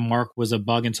the mark was a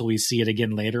bug until we see it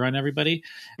again later on everybody.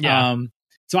 Yeah.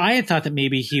 So I had thought that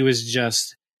maybe he was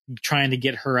just trying to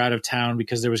get her out of town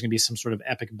because there was going to be some sort of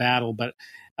epic battle, but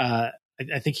I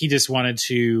think he just wanted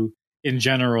to, in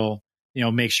general,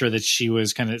 make sure that she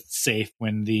was kind of safe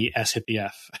when the S hit the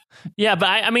F. Yeah, but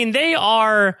I mean,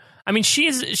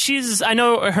 she's, I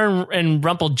know her and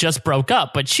Rumple just broke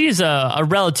up, but she's a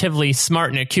relatively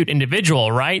smart and acute individual,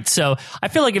 right? So I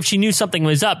feel like if she knew something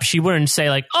was up, she wouldn't say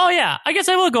like, oh yeah, I guess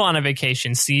I will go on a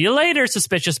vacation. See you later,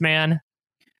 suspicious man.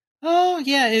 Oh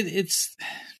yeah,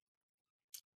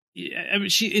 I mean,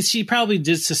 she probably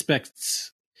did suspect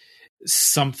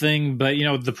something, but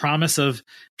the promise of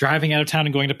driving out of town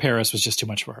and going to Paris was just too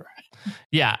much for her.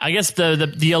 Yeah, I guess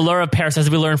the allure of Paris, as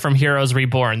we learned from Heroes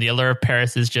Reborn, the allure of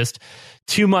Paris is just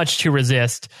too much to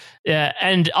resist.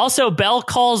 And also, Belle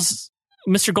calls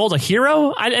Mr. Gold a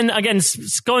hero. And again,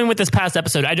 going with this past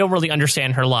episode, I don't really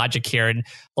understand her logic here. And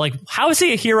like, how is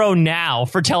he a hero now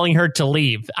for telling her to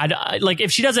leave? Like,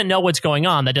 if she doesn't know what's going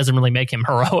on, that doesn't really make him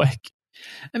heroic.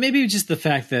 And maybe just the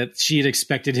fact that she had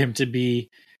expected him to be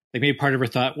like, maybe part of her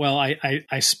thought, well,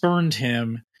 I spurned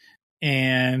him,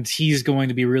 and he's going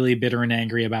to be really bitter and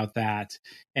angry about that.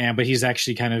 But he's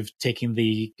actually kind of taking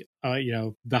the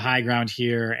high ground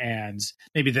here, and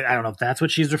maybe I don't know if that's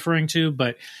what she's referring to,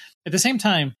 but at the same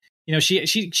time,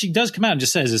 she does come out and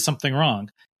just says, "Is something wrong?" And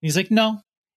he's like, "No,"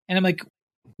 and I'm like,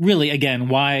 really, again,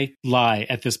 why lie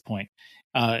at this point?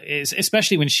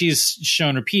 Especially when she's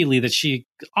shown repeatedly that she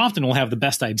often will have the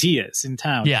best ideas in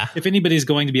town. Yeah. If anybody's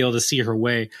going to be able to see her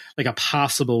way, like a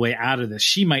possible way out of this,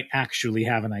 she might actually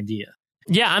have an idea.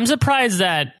 Yeah, I'm surprised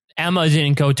that Emma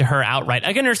didn't go to her outright.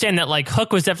 I can understand that like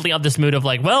Hook was definitely of this mood of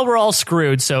like, well, we're all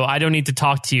screwed, so I don't need to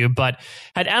talk to you. But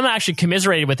had Emma actually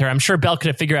commiserated with her, I'm sure Belle could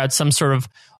have figured out some sort of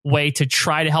way to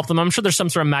try to help them. I'm sure there's some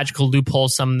sort of magical loophole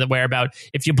somewhere about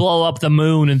if you blow up the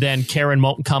moon and then Karen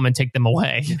won't come and take them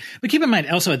away. But keep in mind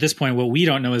also at this point, what we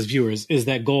don't know as viewers is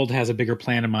that Gold has a bigger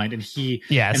plan in mind, and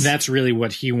and that's really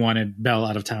what he wanted Belle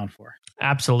out of town for.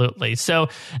 Absolutely. So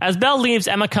as Belle leaves,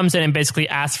 Emma comes in and basically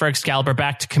asks for Excalibur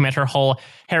back to commit her whole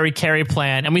Harry Carey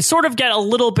plan. And we sort of get a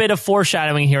little bit of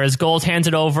foreshadowing here as Gold hands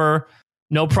it over,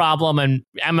 no problem. And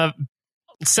Emma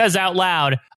says out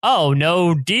loud, oh,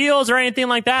 no deals or anything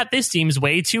like that. This seems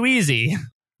way too easy.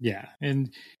 Yeah. And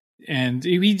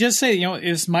we just say,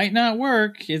 this might not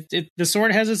work. The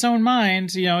sword has its own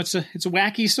mind. It's a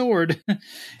wacky sword.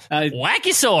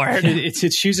 Wacky sword.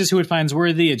 It chooses who it finds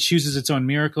worthy. It chooses its own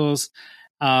miracles.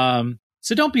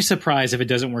 So don't be surprised if it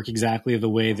doesn't work exactly the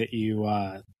way that you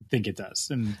think it does.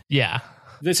 And yeah.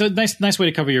 It's a nice way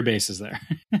to cover your bases there.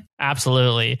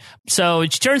 Absolutely. So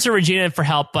she turns to Regina for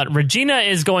help, but Regina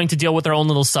is going to deal with her own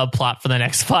little subplot for the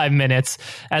next 5 minutes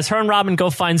as her and Robin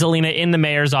go find Zelena in the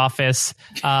mayor's office,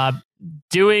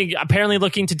 apparently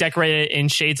looking to decorate it in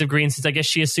shades of green, since I guess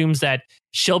she assumes that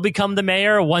she'll become the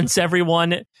mayor once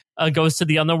everyone goes to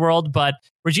the underworld. But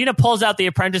Regina pulls out the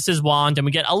apprentice's wand, and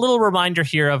we get a little reminder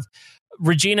here of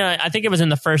Regina, I think it was in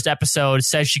the first episode,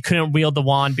 says she couldn't wield the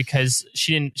wand because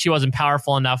she wasn't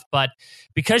powerful enough. But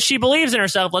because she believes in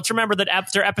herself, let's remember that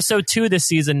after episode 2 this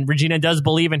season, Regina does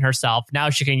believe in herself.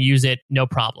 Now she can use it, no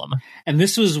problem. And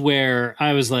this was where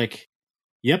I was like,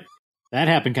 yep, that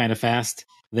happened kind of fast.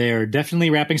 They're definitely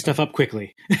wrapping stuff up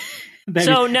quickly.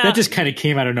 That just kind of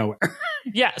came out of nowhere.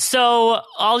 Yeah, so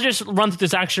I'll just run through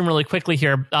this action really quickly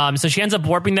here. So she ends up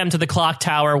warping them to the clock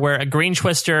tower where a green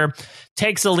twister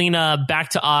takes Zelena back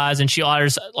to Oz, and she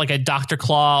orders like a Dr.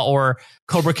 Claw or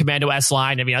Cobra Commando S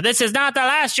line of, this is not the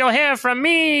last you'll hear from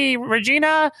me,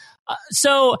 Regina.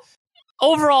 So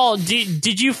overall,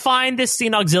 did you find this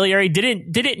scene auxiliary? Did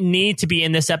it need to be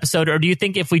in this episode, or do you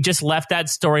think if we just left that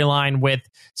storyline with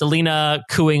Zelena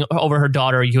cooing over her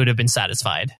daughter, you would have been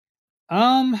satisfied?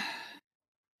 I'm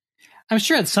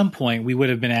sure at some point we would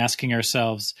have been asking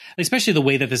ourselves, especially the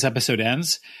way that this episode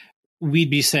ends, we'd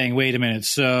be saying, wait a minute,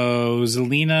 so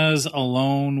Zelena's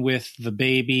alone with the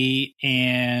baby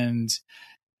and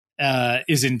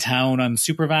is in town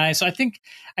unsupervised. So I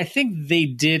think they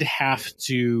did have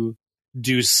to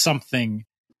do something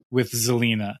with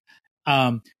Zelena.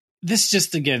 This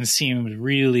just, again, seemed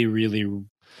really, really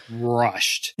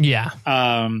rushed. Yeah.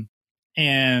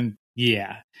 And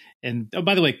yeah. And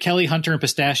by the way, Kelly, Hunter, and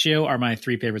Pistachio are my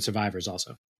 3 favorite survivors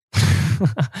also.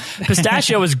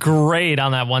 Pistachio was great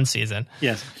on that one season.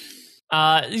 Yes.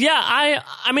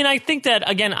 I mean, I think that,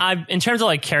 again, in terms of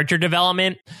like character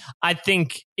development, I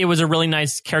think it was a really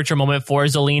nice character moment for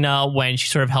Zelena when she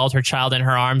sort of held her child in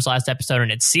her arms last episode.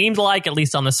 And it seemed like, at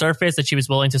least on the surface, that she was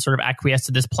willing to sort of acquiesce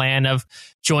to this plan of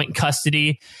joint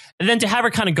custody. And then to have her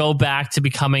kind of go back to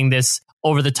becoming this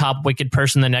over the top wicked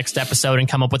person the next episode and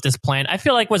come up with this plan, I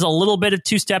feel like was a little bit of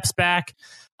 2 steps back.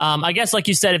 I guess, like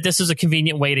you said, if this was a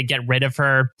convenient way to get rid of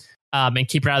her and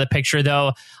keep her out of the picture,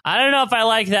 though, I don't know if I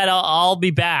like that I'll be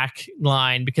back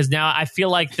line, because now I feel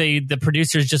like the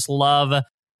producers just love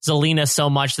Zelena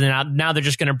so much that now they're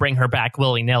just going to bring her back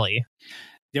willy-nilly.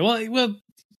 Yeah, well,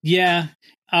 yeah.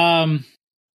 And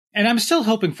I'm still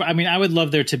hoping for, I would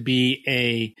love there to be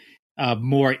a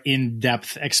more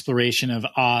in-depth exploration of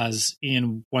Oz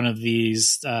in one of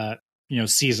these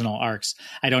seasonal arcs.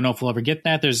 I don't know if we'll ever get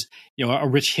that. There's a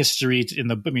rich history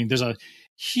there's a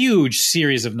huge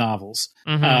series of novels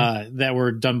that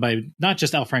were done by not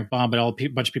just L. Frank Baum, but a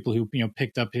bunch of people who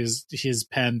picked up his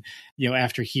pen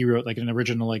after he wrote like an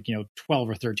original 12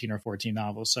 or 13 or 14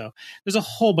 novels. So there's a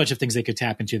whole bunch of things they could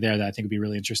tap into there that I think would be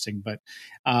really interesting. But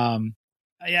I'm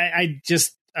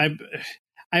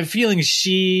feeling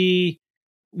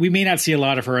we may not see a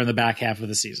lot of her in the back half of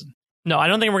the season. No, I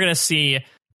don't think we're going to see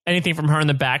anything from her in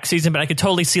the back season, but I could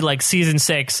totally see like season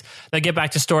 6, they get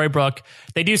back to Storybrooke,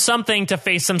 they do something to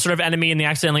face some sort of enemy, and they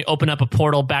accidentally open up a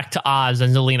portal back to Oz,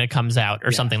 and Zelena comes out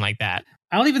or something like that.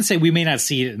 I'll even say we may not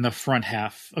see it in the front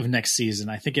half of next season.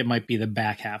 I think it might be the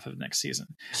back half of next season.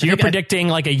 So you're predicting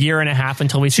like a year and a half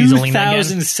until we see Zelena again?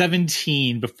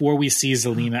 2017 before we see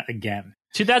Zelena again.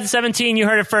 2017, you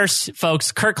heard it first,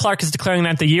 folks. Kurt Clark is declaring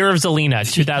that the year of Zelena,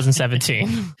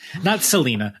 2017. Not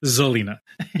Selena, Zelena.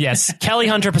 Yes, Kelly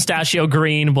Hunter Pistachio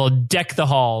Green will deck the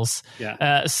halls.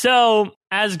 Yeah. So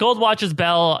as Gold watches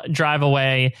Belle drive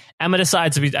away, Emma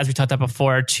decides, as we talked about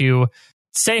before, to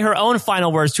say her own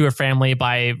final words to her family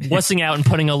by wussing out and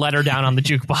putting a letter down on the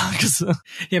jukebox.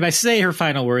 Yeah, by say her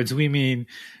final words, we mean,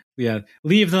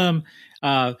 leave them.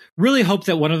 Really hope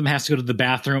that one of them has to go to the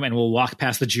bathroom and we'll walk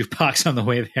past the jukebox on the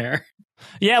way there.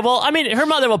 Yeah, well, her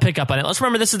mother will pick up on it. Let's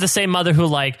remember this is the same mother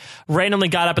who randomly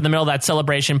got up in the middle of that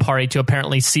celebration party to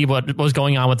apparently see what was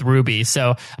going on with Ruby.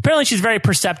 So apparently she's very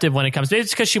perceptive when it comes to it.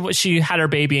 It's because she had her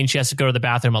baby and she has to go to the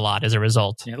bathroom a lot as a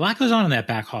result. Yeah, a lot goes on in that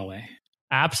back hallway.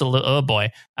 Absolutely. Oh boy.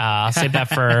 I'll save that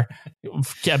for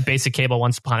Basic Cable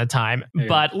once upon a time.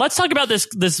 But let's talk about this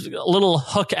little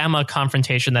Hook Emma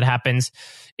confrontation that happens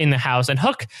in the house. And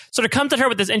Hook sort of comes at her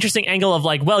with this interesting angle of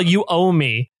well, you owe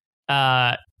me.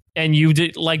 And you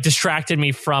distracted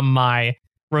me from my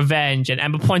revenge. And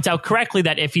Emma points out correctly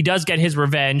that if he does get his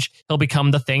revenge, he'll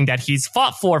become the thing that he's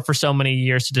fought for so many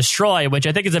years to destroy, which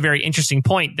I think is a very interesting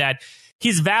point, that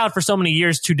he's vowed for so many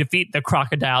years to defeat the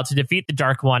crocodile, to defeat the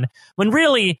Dark One, when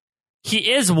really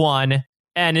he is one.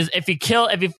 And if he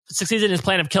succeeds in his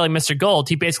plan of killing Mr. Gold,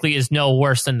 he basically is no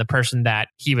worse than the person that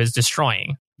he was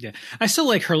destroying. Yeah, I still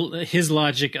like his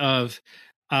logic of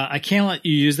I can't let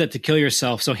you use that to kill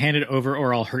yourself, so hand it over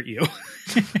or I'll hurt you.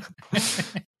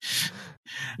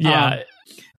 Yeah,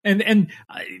 and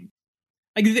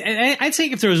I'd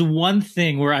say if there was one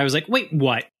thing where I was like, wait,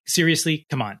 what? Seriously,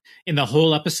 come on! In the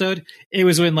whole episode, it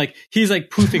was when like he's like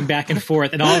poofing back and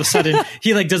forth, and all of a sudden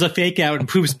he like does a fake out and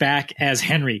poofs back as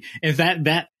Henry, and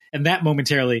that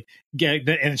momentarily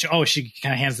she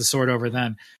kind of hands the sword over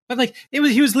then. But like he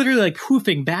was literally like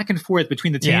poofing back and forth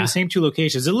between the same two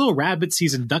locations. There's a little rabbit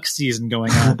season, duck season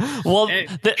going on.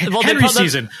 Henry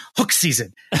season, Hook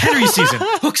season, Henry season,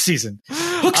 Hook season,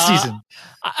 Hook season.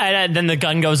 And then the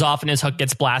gun goes off and his hook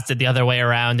gets blasted the other way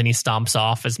around and he stomps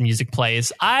off as music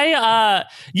plays.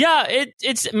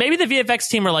 It's maybe the VFX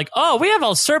team are like, oh, we have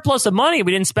a surplus of money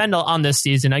we didn't spend on this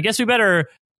season. I guess we better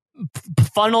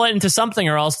funnel it into something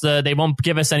or else they won't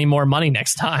give us any more money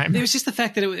next time. It was just the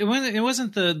fact that it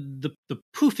wasn't the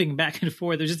poofing back and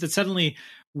forth. It was just that suddenly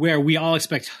where we all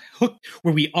expect Hook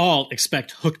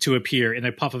to appear in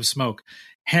a puff of smoke,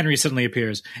 Henry suddenly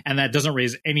appears, and that doesn't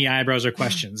raise any eyebrows or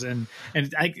questions. And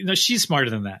she's smarter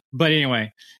than that. But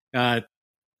anyway,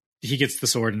 he gets the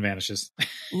sword and vanishes.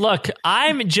 Look,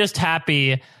 I'm just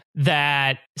happy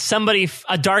that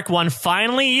a Dark One,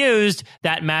 finally used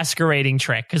that masquerading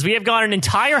trick, because we have gone an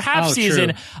entire half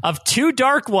season of 2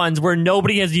 Dark Ones where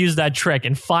nobody has used that trick,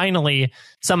 and finally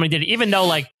somebody did it. Even though,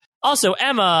 like, also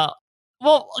Emma.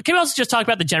 Well, can we also just talk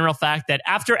about the general fact that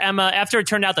after it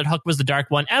turned out that Hook was the Dark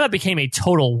One, Emma became a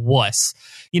total wuss,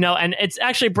 and it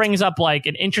actually brings up like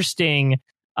an interesting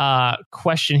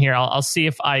question here. I'll see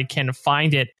if I can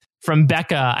find it from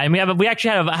Becca. And we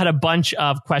actually had a bunch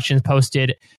of questions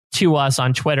posted to us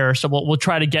on Twitter, so we'll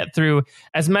try to get through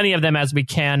as many of them as we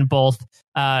can, both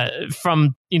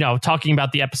from talking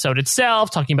about the episode itself,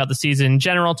 talking about the season in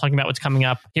general, talking about what's coming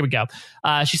up. Here we go.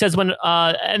 She says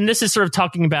and this is sort of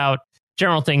talking about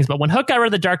general things, but when Hook got rid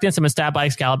of the darkness and was stabbed by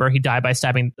Excalibur, he died by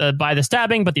the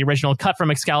stabbing, but the original cut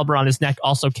from Excalibur on his neck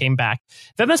also came back.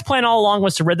 If Emma's plan all along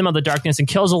was to rid them of the darkness and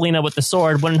kill Zelena with the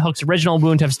sword, wouldn't Hook's original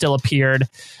wound have still appeared?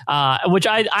 Which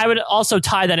I would also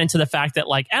tie that into the fact that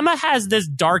like Emma has this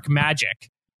dark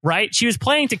magic, right? She was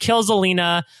planning to kill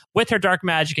Zelena with her dark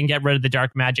magic and get rid of the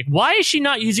dark magic. Why is she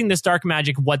not using this dark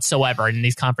magic whatsoever in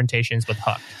these confrontations with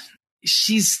Hook?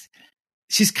 She's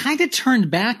kind of turned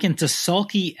back into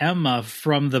sulky Emma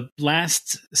from the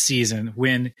last season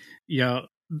when, from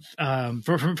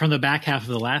the back half of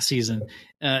the last season,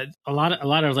 a lot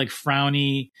of like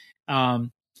frowny.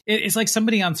 It's like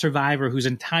somebody on Survivor whose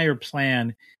entire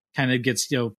plan kind of gets,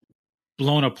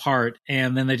 blown apart,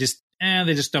 and then they just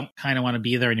don't kind of want to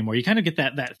be there anymore. You kind of get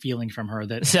that feeling from her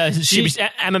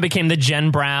that Emma became the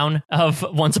Jen Brown of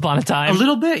Once Upon a Time. A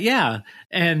little bit, yeah.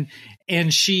 And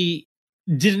she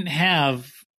didn't have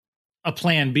a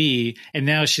plan B, and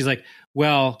now she's like,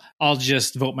 well, I'll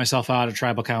just vote myself out of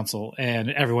tribal council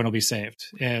and everyone will be saved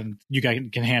and you guys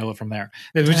can handle it from there.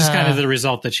 It was just kind of the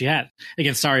result that she had.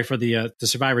 Again, sorry for the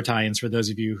Survivor tie-ins for those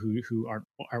of you who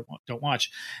don't watch.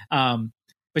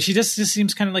 But she just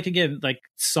seems kind of like, again, like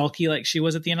sulky, like she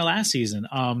was at the end of last season.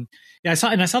 I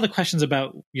saw the questions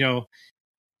about,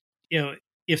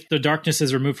 if the darkness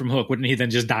is removed from Hook, wouldn't he then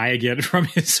just die again from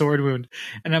his sword wound?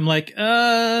 And I'm like,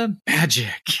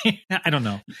 magic. I don't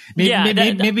know.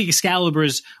 Maybe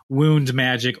Excalibur's wound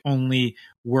magic only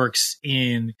works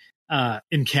in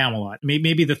Camelot.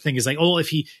 Maybe the thing is like,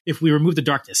 if we remove the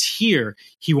darkness here,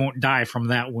 he won't die from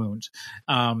that wound.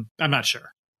 I'm not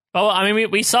sure. Oh, I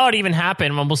mean, we saw it even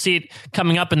happen when we'll see it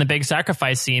coming up in the big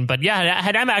sacrifice scene. But yeah,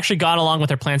 had Emma actually gone along with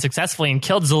her plan successfully and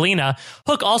killed Zelena,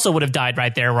 Hook also would have died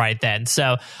right there, right then.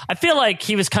 So I feel like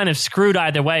he was kind of screwed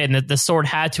either way, and the sword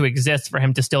had to exist for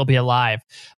him to still be alive.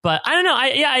 But I don't know.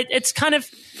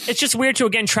 It's just weird to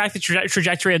again track the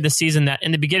trajectory of the season. That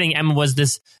in the beginning, Emma was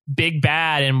this big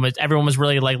bad, and everyone was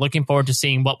really like looking forward to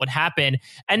seeing what would happen.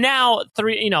 And now,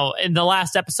 in the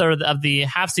last episode of the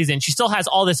half season, she still has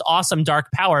all this awesome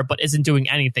dark power, but isn't doing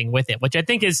anything with it, which I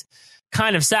think is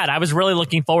kind of sad. I was really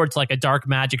looking forward to like a dark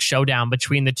magic showdown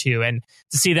between the two, and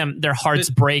to see their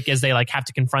hearts break as they like have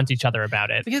to confront each other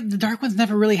about it. The Dark Ones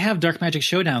never really have dark magic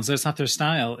showdowns. That's not their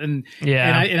style. And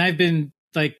I've been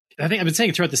like, I think I've been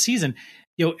saying throughout the season,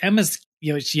 Emma's,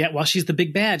 while she's the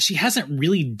big bad, she hasn't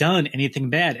really done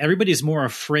anything bad. Everybody's more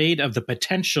afraid of the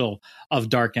potential of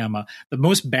Dark Emma. The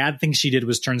most bad thing she did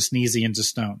was turn Sneezy into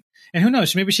stone. And who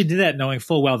knows, maybe she did that knowing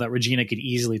full well that Regina could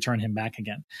easily turn him back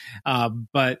again.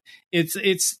 But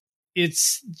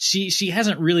she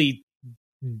hasn't really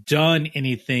done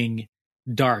anything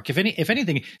dark. If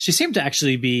anything, she seemed to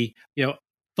actually be,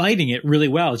 fighting it really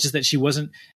well. It's just that she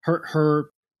wasn't her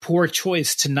poor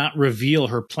choice to not reveal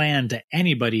her plan to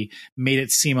anybody made it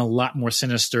seem a lot more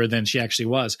sinister than she actually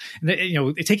was.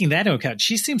 And taking that into account,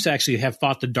 she seems to actually have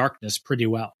fought the darkness pretty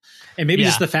well. And maybe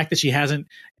just the fact that she hasn't,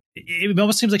 it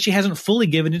almost seems like she hasn't fully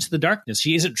given into the darkness.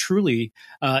 She isn't truly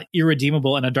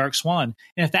irredeemable and a dark swan.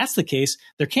 And if that's the case,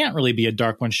 there can't really be a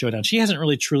Dark One showdown. She hasn't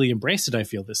really truly embraced it, I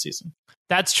feel, this season.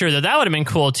 That's true, though. That would have been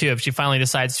cool, too, if she finally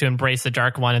decides to embrace the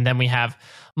Dark One, and then we have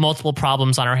multiple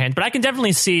problems on our hands. But I can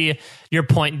definitely see your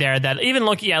point there that even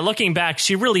looking back,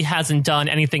 she really hasn't done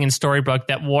anything in Storybrooke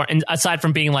that aside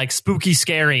from being like spooky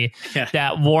scary,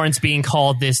 that warrants being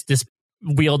called this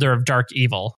wielder of dark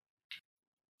evil.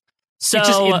 So it's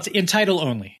just in title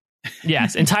only.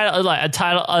 Yes,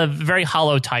 a very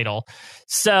hollow title.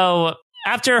 So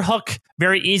after Hook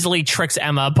very easily tricks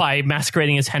Emma by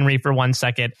masquerading as Henry for 1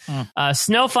 second,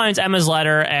 Snow finds Emma's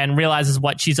letter and realizes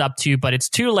what she's up to, but it's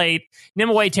too late.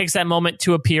 Nimue takes that moment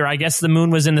to appear. I guess the moon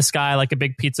was in the sky like a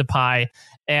big pizza pie,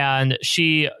 and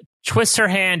she twists her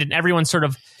hand and everyone sort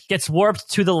of gets warped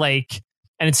to the lake.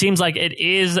 And it seems like it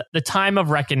is the time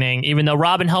of reckoning, even though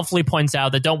Robin helpfully points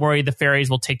out that don't worry, the fairies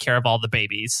will take care of all the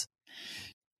babies.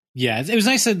 Yeah, it was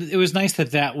nice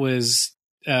that was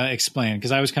explained,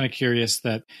 because I was kind of curious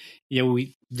that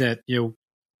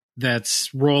that's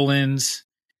Roland's.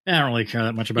 I don't really care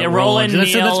that much about Roland,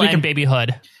 Neil, and Baby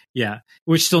Hood. Yeah,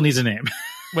 which still needs a name.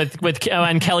 with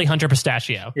and Kelly Hunter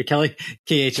Pistachio. Yeah, Kelly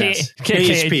KHS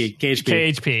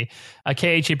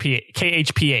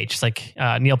KHPH. It's like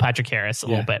Neil Patrick Harris a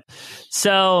little bit.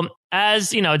 So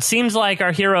as you know, it seems like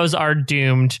our heroes are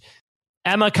doomed.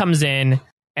 Emma comes in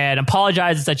and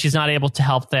apologizes that she's not able to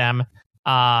help them.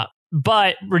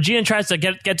 But Regina tries to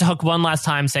get to Hook one last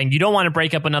time, saying, you don't want to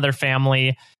break up another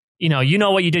family. You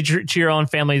know what you did to your own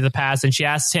family in the past. And she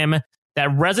asks him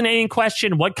that resonating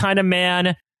question, what kind of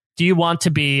man do you want to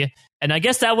be? And I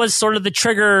guess that was sort of the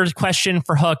trigger question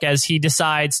for Hook as he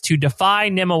decides to defy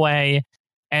Nimue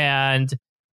and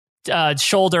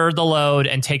shoulder the load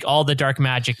and take all the dark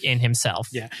magic in himself.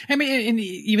 Yeah. I mean, and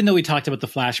even though we talked about the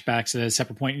flashbacks at a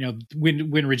separate point,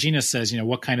 when Regina says,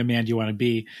 what kind of man do you want to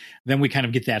be? Then we kind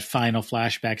of get that final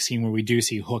flashback scene where we do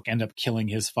see Hook end up killing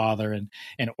his father and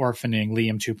orphaning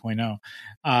Liam 2.0.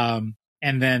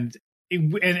 And then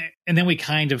we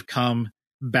kind of come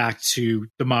back to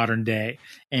the modern day,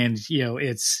 and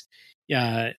it's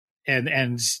with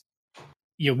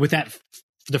that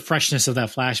the freshness of that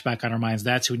flashback on our minds,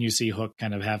 that's when you see Hook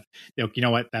kind of have, you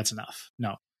know what, that's enough.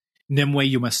 No, Nimue,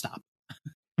 you must stop.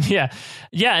 Yeah.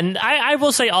 And I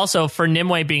will say also, for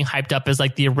Nimue being hyped up as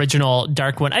like the original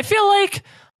Dark One, I feel like a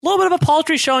little bit of a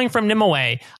paltry showing from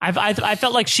Nimue. I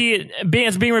felt like she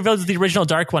being revealed as the original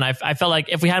Dark One. I felt like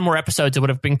if we had more episodes, it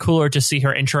would have been cooler to see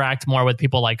her interact more with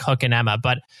people like Hook and Emma.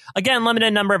 But again,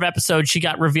 limited number of episodes. She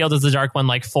got revealed as the Dark One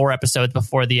like 4 episodes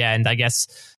before the end. I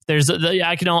guess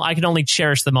I can only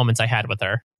cherish the moments I had with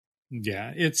her.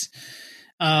 Yeah, it's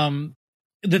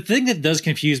the thing that does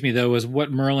confuse me though is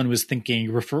what Merlin was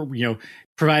thinking,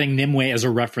 providing Nimue as a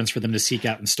reference for them to seek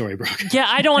out in Storybrooke. Yeah,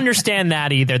 I don't understand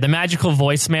that either. The magical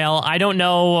voicemail, I don't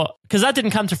know, because that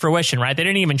didn't come to fruition, right? They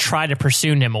didn't even try to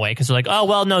pursue Nimue because they're like, oh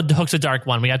well, no, Hook's a Dark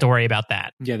One. We have to worry about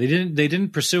that. Yeah, they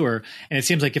didn't pursue her, and it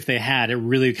seems like if they had, it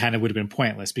really kind of would have been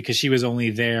pointless because she was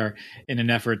only there in an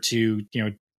effort to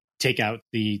take out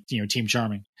the Team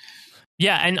Charming.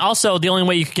 Yeah, and also the only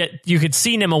way you could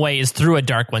see Nimue is through a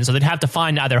Dark One, so they'd have to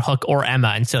find either Hook or Emma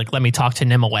and say, like, let me talk to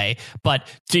Nimue. But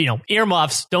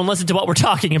earmuffs, don't listen to what we're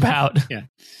talking about. Yeah.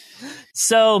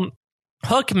 So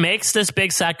Hook makes this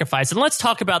big sacrifice, and let's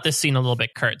talk about this scene a little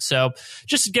bit, Kurt. So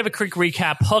just to give a quick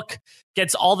recap, Hook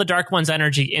gets all the Dark One's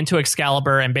energy into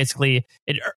Excalibur, and basically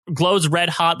it glows red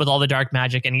hot with all the dark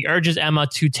magic, and he urges Emma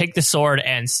to take the sword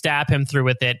and stab him through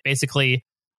with it. Basically,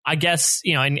 I guess,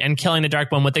 and killing the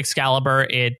Dark One with Excalibur,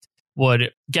 it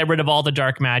would get rid of all the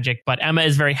dark magic. But Emma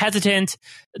is very hesitant.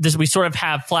 We sort of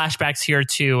have flashbacks here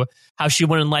to how she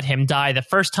wouldn't let him die the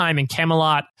first time in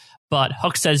Camelot. But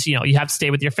Hook says, you have to stay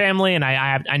with your family, and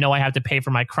I know I have to pay for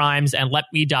my crimes, and let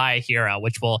me die a hero,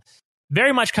 which will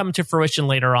very much come to fruition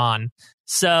later on.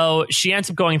 So she ends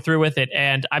up going through with it.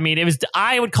 And I mean,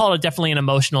 I would call it definitely an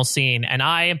emotional scene. And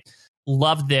I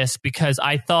loved this because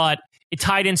I thought it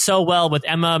tied in so well with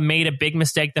Emma made a big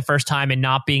mistake the first time and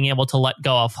not being able to let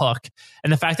go of Hook.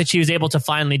 And the fact that she was able to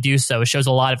finally do so shows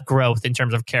a lot of growth in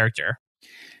terms of character.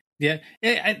 Yeah.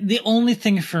 The only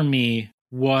thing for me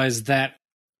was that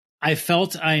I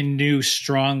felt I knew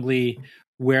strongly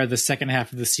where the second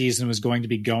half of the season was going to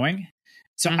be going.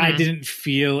 So I didn't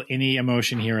feel any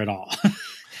emotion here at all.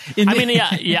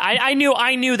 I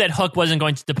knew that Hook wasn't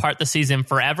going to depart the season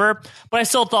forever, but I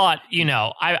still thought,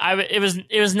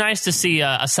 it was nice to see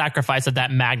a sacrifice of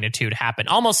that magnitude happen.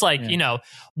 Almost like,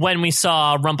 when we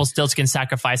saw Rumpelstiltskin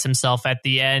sacrifice himself at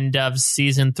the end of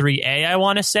season 3A, I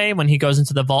want to say, when he goes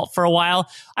into the vault for a while.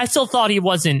 I still thought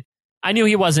I knew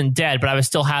he wasn't dead, but I was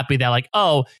still happy that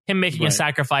him making a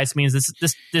sacrifice means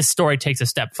this story takes a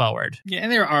step forward. Yeah,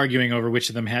 and they were arguing over which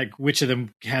of them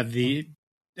had the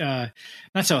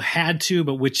not so had to,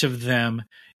 but which of them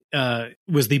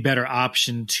was the better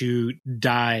option to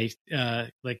die,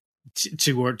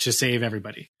 to save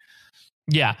everybody.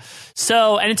 Yeah.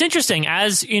 So, and it's interesting,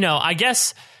 as I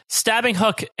guess stabbing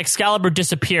Hook, Excalibur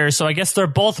disappears, so I guess they're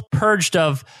both purged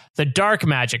of the dark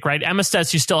magic, right? Emma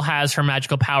says she still has her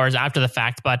magical powers after the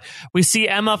fact, but we see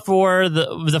Emma for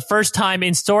the first time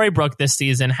in Storybrooke this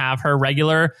season have her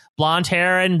regular blonde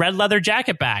hair and red leather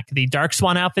jacket back. The Dark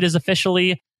Swan outfit is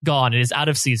officially gone. It is out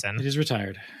of season. It is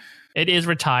retired. It is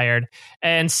retired.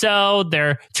 And so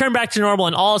they're turned back to normal,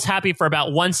 and all is happy for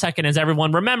about 1 second as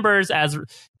everyone remembers, as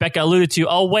Becca alluded to,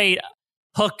 oh, wait,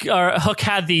 Hook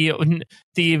had the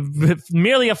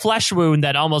merely a flesh wound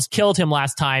that almost killed him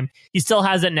last time. He still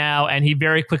has it now, and he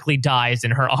very quickly dies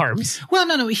in her arms. Well,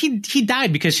 no, he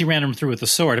died because she ran him through with a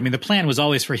sword. I mean, the plan was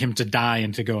always for him to die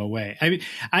and to go away. I mean,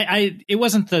 it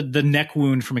wasn't the neck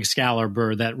wound from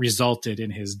Excalibur that resulted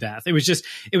in his death. It was just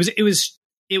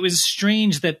it was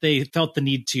strange that they felt the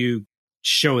need to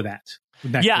show that.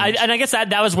 And I guess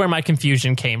that was where my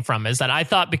confusion came from, is that I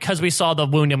thought because we saw the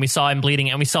wound and we saw him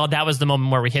bleeding and we saw that was the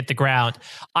moment where we hit the ground,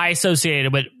 I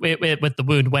associated with the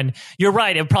wound, when you're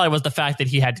right, it probably was the fact that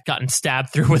he had gotten stabbed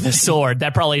through with a sword.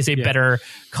 That probably is a better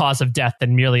cause of death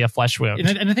than merely a flesh wound.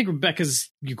 And I think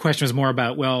Rebecca's question was more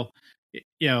about,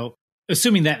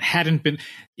 assuming that hadn't been...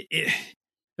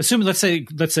 Assuming, let's say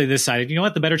this side,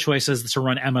 the better choice is to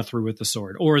run Emma through with the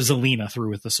sword, or Zelena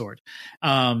through with the sword.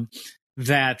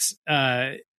 That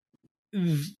I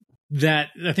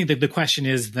think that the question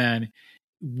is then,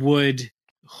 would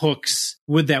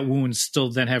that wound still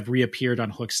then have reappeared on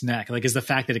Hook's neck? Like, is the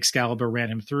fact that Excalibur ran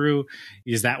him through,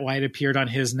 is that why it appeared on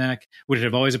his neck? Would it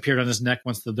have always appeared on his neck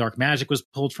once the dark magic was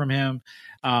pulled from him?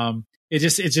 It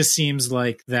just seems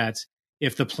like that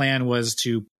if the plan was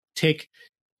to take,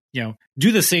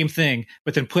 do the same thing,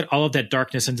 but then put all of that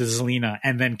darkness into Zelena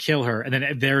and then kill her, and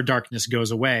then their darkness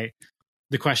goes away.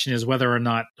 The question is whether or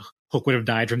not Hook would have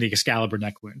died from the Excalibur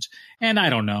neck wounds. And I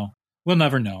don't know. We'll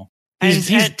never know.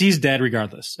 He's dead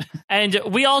regardless. And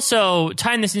we also,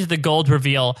 tying this into the Gold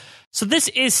reveal, so this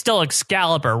is still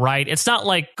Excalibur, right? It's not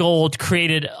like Gold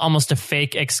created almost a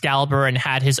fake Excalibur and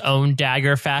had his own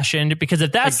dagger fashioned, because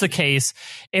if that's the case,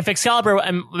 if Excalibur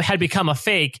had become a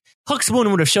fake, Hook's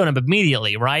wound would have shown up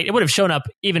immediately, right? It would have shown up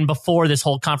even before this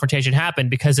whole confrontation happened,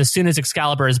 because as soon as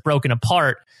Excalibur is broken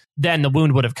apart, then the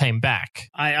wound would have came back.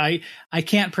 I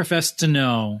can't profess to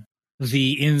know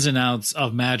the ins and outs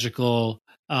of magical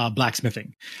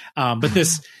blacksmithing, but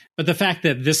the fact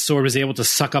that this sword was able to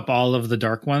suck up all of the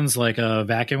dark ones like a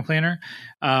vacuum cleaner,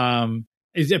 I'm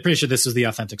pretty sure this is the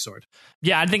authentic sword.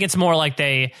 Yeah, I think it's more like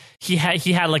he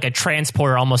had like a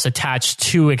transporter almost attached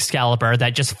to Excalibur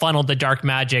that just funneled the dark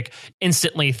magic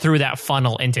instantly through that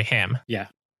funnel into him. Yeah.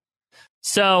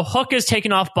 So Hook is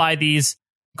taken off by these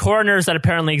coroners that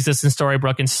apparently exist in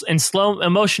Storybrooke in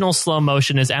emotional slow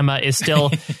motion, as Emma is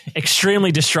still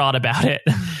extremely distraught about it.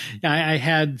 I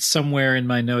had somewhere in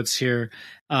my notes here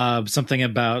something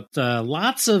about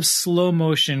lots of slow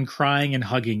motion crying and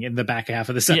hugging in the back half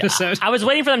of this episode. I was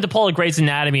waiting for them to pull a Grey's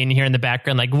Anatomy and hear in the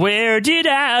background, like, where did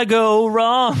I go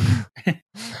wrong?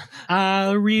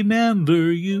 I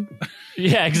remember you.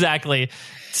 Yeah, exactly.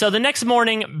 So the next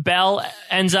morning, Belle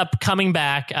ends up coming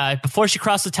back. Before she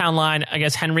crossed the town line, I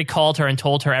guess Henry called her and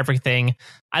told her everything.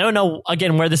 I don't know,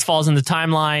 again, where this falls in the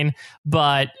timeline,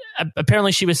 but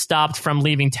apparently she was stopped from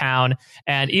leaving town.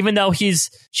 And even though she's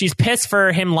pissed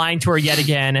for him lying to her yet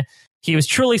again, he was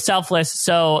truly selfless,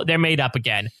 so they're made up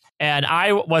again. And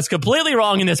I was completely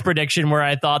wrong in this prediction, where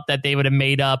I thought that they would have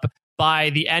made up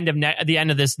by the end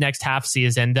of this next half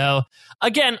season. Though,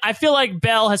 again, I feel like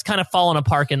Belle has kind of fallen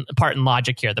apart in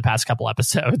logic here the past couple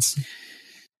episodes.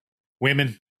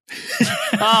 Women.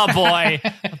 Oh boy!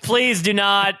 Please do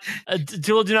not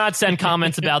send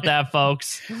comments about that,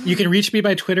 folks. You can reach me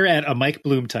by Twitter at a Mike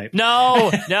Bloom type.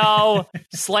 No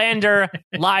slander,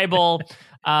 libel.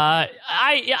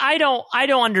 I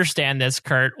don't understand this,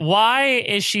 Kurt. Why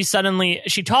is she suddenly?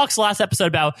 She talks last episode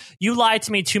about, you lied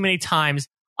to me too many times.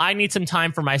 I need some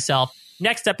time for myself.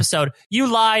 Next episode, you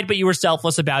lied, but you were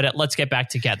selfless about it. Let's get back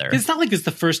together. It's not like it's the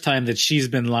first time that she's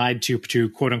been lied to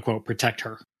quote unquote protect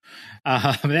her.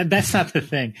 That's not the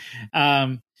thing.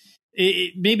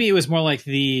 maybe it was more like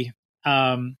a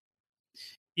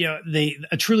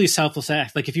truly selfless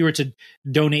act. Like if you were to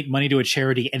donate money to a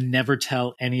charity and never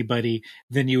tell anybody,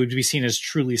 then you would be seen as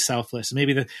truly selfless.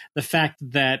 Maybe the fact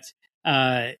that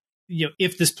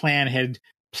if this plan had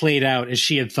played out as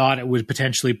she had thought it would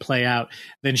potentially play out,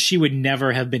 then she would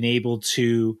never have been able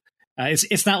to.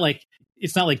 It's not like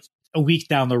a week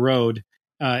down the road,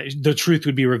 the truth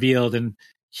would be revealed and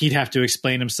he'd have to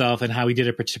explain himself and how he did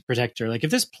it to protect her. Like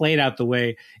if this played out the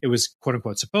way it was quote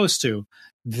unquote supposed to,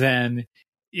 then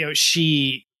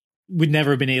she would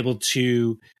never have been able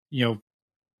to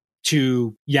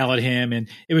to yell at him, and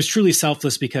it was truly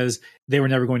selfless because they were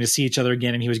never going to see each other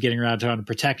again, and he was getting around trying to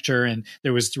protect her, and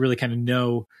there was really kind of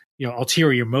no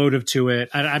ulterior motive to it.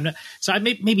 I'm not, so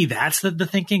maybe that's the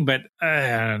thinking, but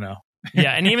I don't know.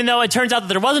 Yeah, and even though it turns out that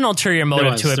there was an ulterior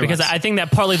motive to it, because I think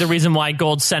that partly the reason why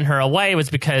Gold sent her away was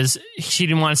because she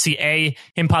didn't want to see A,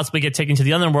 him possibly get taken to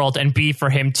the underworld, and B, for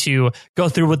him to go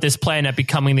through with this plan at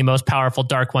becoming the most powerful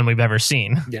Dark One we've ever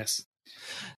seen. Yes.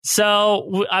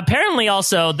 So apparently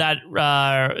also that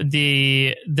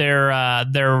the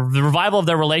revival of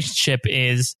their relationship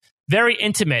is very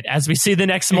intimate, as we see the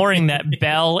next morning that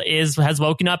Belle has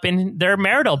woken up in their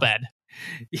marital bed.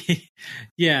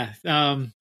 Yeah.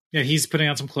 Yeah, he's putting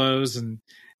on some clothes, and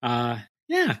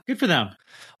good for them.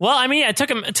 Well, I mean, it took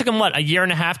him what, a year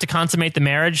and a half to consummate the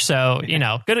marriage, so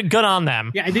good on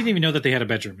them. Yeah, I didn't even know that they had a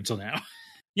bedroom until now.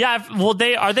 Yeah, well,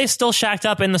 are they still shacked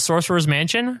up in the Sorcerer's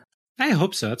Mansion? I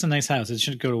hope so. It's a nice house. It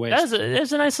shouldn't go to waste.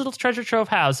 It's a nice little treasure trove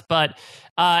house. But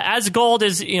as Gold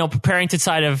is preparing to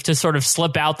sort of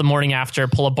slip out the morning after,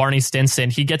 pull a Barney Stinson,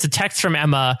 he gets a text from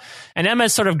Emma, and Emma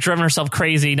has sort of driven herself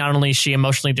crazy. Not only is she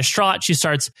emotionally distraught, she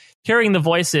starts hearing the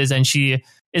voices, and she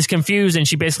is confused, and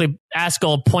she basically asks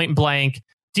Gold point blank,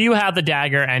 "Do you have the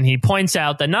dagger?" And he points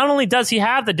out that not only does he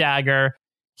have the dagger,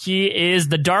 he is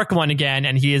the Dark One again,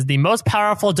 and he is the most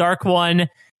powerful Dark One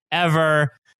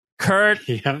ever. Kurt,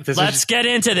 let's get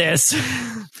into this.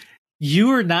 You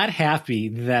were not happy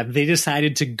that they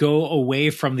decided to go away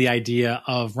from the idea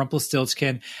of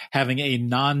Rumpelstiltskin having a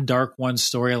non-Dark One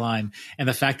storyline, and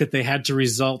the fact that they had to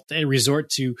resort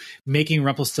to making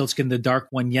Rumpelstiltskin the Dark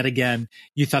One yet again.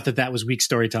 You thought that was weak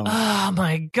storytelling. Oh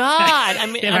my God!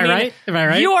 Am I right? Am I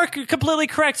right? You are completely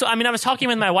correct. So, I mean, I was talking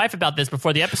with my wife about this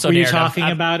before the episode. Were you aired. talking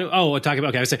about it? Oh, talking about.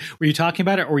 Okay, I was saying, were you talking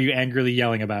about it, or were you angrily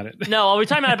yelling about it? No, we were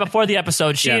talking about it before the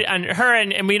episode. She and her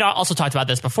and we also talked about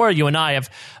this before. You and I have.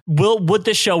 Would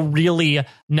this show really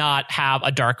not have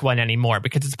a Dark One anymore?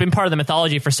 Because it's been part of the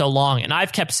mythology for so long. And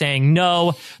I've kept saying,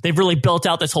 no, they've really built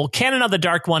out this whole canon of the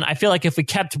Dark One. I feel like if we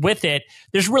kept with it,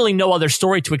 there's really no other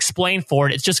story to explain for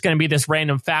it. It's just going to be this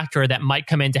random factor that might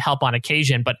come in to help on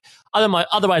occasion, but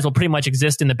otherwise will pretty much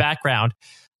exist in the background.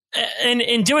 And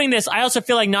in doing this, I also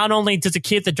feel like not only does it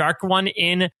keep the Dark One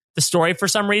in the story for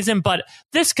some reason, but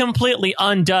this completely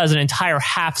undoes an entire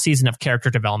half season of character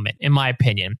development, in my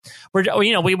opinion.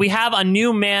 We have a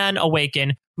new man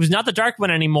awaken who's not the Dark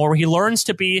One anymore. He learns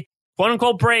to be quote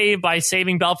unquote brave by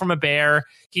saving Belle from a bear.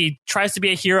 He tries to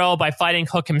be a hero by fighting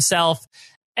Hook himself.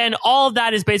 And all of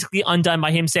that is basically undone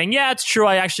by him saying, yeah, it's true,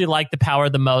 I actually like the power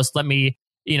the most. Let me,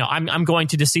 I'm going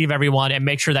to deceive everyone and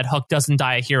make sure that Hook doesn't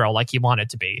die a hero like he wanted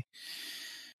to be.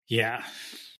 Yeah.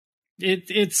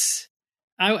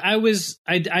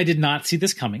 I did not see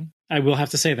this coming. I will have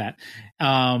to say that.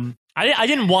 I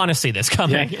didn't want to see this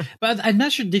coming. Yeah, but I'm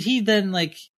not sure. Did he then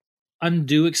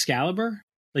undo Excalibur?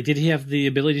 Did he have the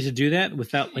ability to do that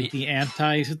without the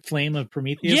anti-flame of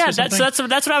Prometheus? Yeah, that's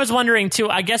what I was wondering too.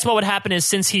 I guess what would happen is,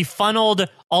 since he funneled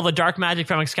all the dark magic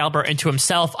from Excalibur into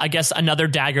himself, I guess another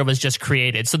dagger was just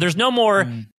created. So there's no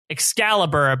more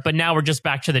Excalibur, but now we're just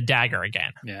back to the dagger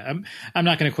again. Yeah, I'm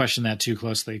not going to question that too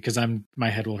closely because my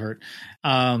head will hurt.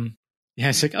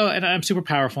 It's like, oh, and I'm super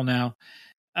powerful now.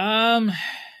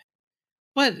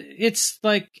 But it's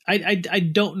I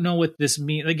don't know what this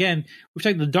means. Again, we've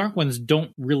talked, the Dark Ones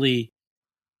don't really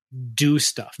do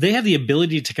stuff. They have the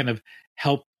ability to kind of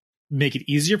help make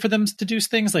it easier for them to do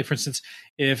things. Like, for instance,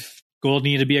 if Gold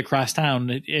needed to be across town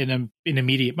in an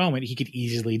immediate moment, he could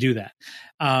easily do that.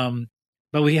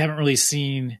 But we haven't really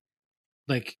seen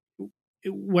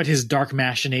what his dark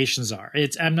machinations are.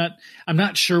 I'm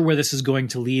not sure where this is going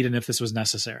to lead and if this was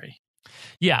necessary.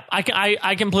 Yeah,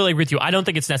 I completely agree with you. I don't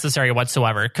think it's necessary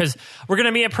whatsoever because we're going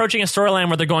to be approaching a storyline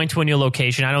where they're going to a new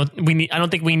location. I don't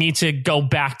think we need to go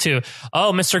back to,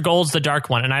 oh, Mr. Gold's the dark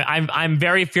one. And I'm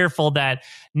very fearful that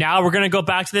now we're going to go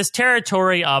back to this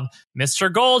territory of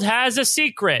Mr. Gold has a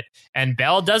secret and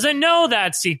Belle doesn't know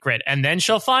that secret, and then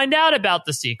she'll find out about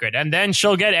the secret, and then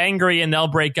she'll get angry and they'll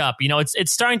break up. You know,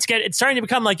 it's starting to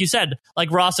become, like you said,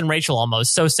 like Ross and Rachel,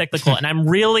 almost so cyclical. And I'm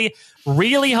really,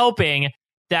 really hoping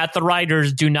that the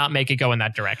writers do not make it go in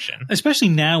that direction. Especially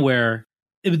now where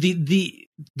the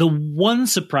one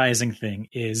surprising thing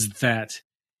is that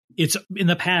it's in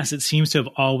the past, it seems to have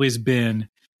always been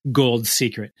Gold's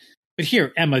secret. But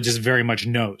here, Emma just very much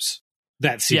knows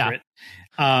that secret.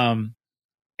 Yeah.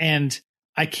 And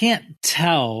I can't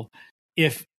tell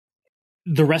if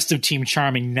the rest of Team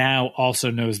Charming now also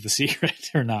knows the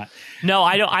secret or not. No,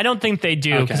 I don't think they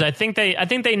do, because I think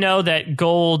they know that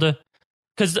Gold,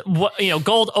 because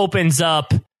Gold opens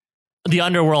up the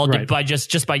underworld by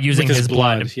just by using his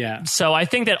blood. Yeah. So I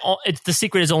think that the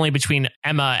secret is only between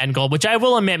Emma and Gold, which I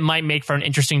will admit might make for an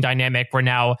interesting dynamic where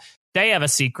now they have a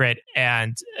secret,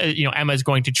 and Emma is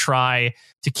going to try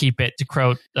to keep it, to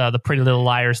quote the Pretty Little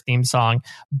Liars theme song.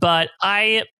 But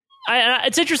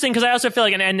it's interesting because I also feel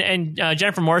like, and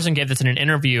Jennifer Morrison gave this in an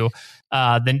interview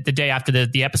the day after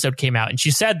the episode came out, and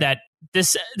she said that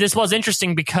this was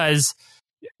interesting because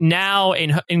now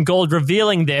in Gold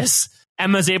revealing this,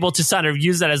 Emma's able to sort of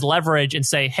use that as leverage and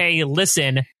say, hey,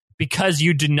 listen, because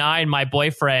you denied my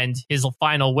boyfriend his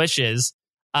final wishes,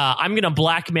 I'm going to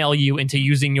blackmail you into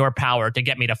using your power to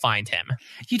get me to find him.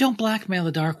 You don't blackmail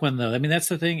the Dark One, though. I mean, that's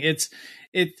the thing.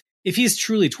 If he's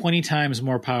truly 20 times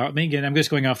more powerful, I mean, again, I'm just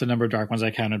going off the number of Dark Ones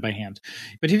I counted by hand,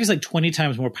 but if he's like 20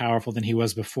 times more powerful than he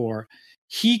was before,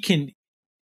 he can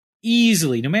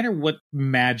easily, no matter what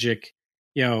magic,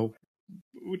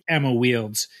 Emma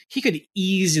wields, he could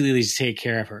easily take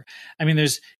care of her. I mean,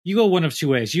 you go one of two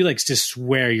ways. You just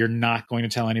swear you're not going to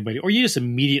tell anybody, or you just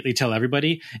immediately tell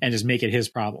everybody and just make it his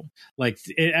problem.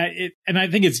 And I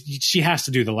think she has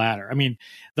to do the latter. I mean,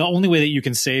 the only way that you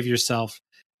can save yourself,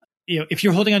 if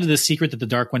you're holding on to the secret that the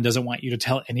Dark One doesn't want you to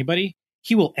tell anybody,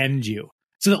 he will end you.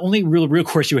 So the only real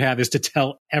course you have is to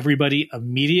tell everybody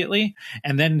immediately,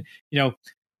 and then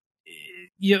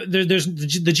there's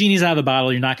the genie's out of the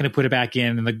bottle. You're not going to put it back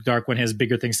in, and the Dark One has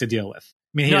bigger things to deal with.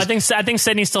 I mean, I think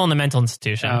Sydney's still in the mental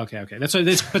institution. Oh, okay. That's what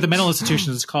but the mental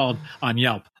institution is called on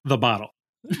Yelp the bottle.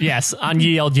 Yes, on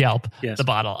Yelp. Yes. The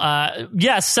bottle.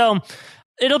 Yes. So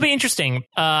it'll be interesting.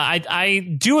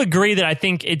 I do agree that I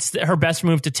think it's her best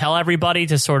move to tell everybody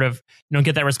to sort of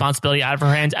get that responsibility out of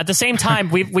her hands. At the same time,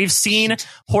 we've seen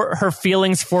her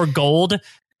feelings for Gold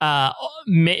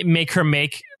make her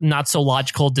make not so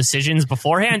logical decisions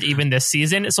beforehand, even this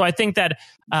season. So I think that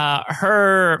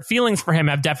her feelings for him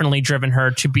have definitely driven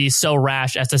her to be so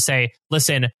rash as to say,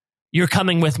 listen, you're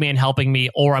coming with me and helping me,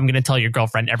 or I'm going to tell your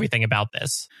girlfriend everything about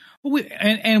this. Well,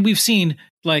 and we've seen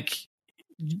a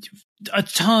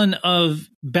ton of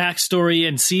backstory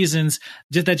and seasons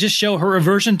that just show her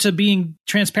aversion to being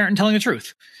transparent and telling the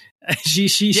truth.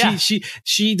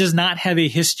 She does not have a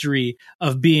history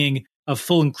of being a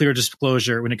full and clear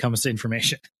disclosure when it comes to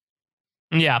information.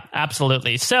 Yeah,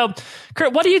 absolutely. So,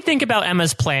 Kurt, what do you think about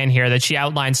Emma's plan here that she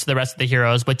outlines to the rest of the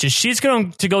heroes, which is she's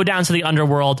going to go down to the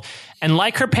underworld, and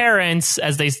like her parents,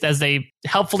 as they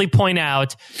helpfully point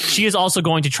out, she is also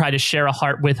going to try to share a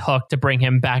heart with Hook to bring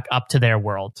him back up to their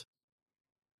world?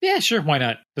 Yeah, sure. Why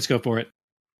not? Let's go for it.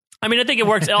 I mean, I think it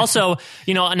works. Also,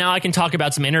 now I can talk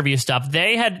about some interview stuff.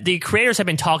 The creators have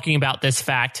been talking about this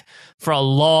fact for a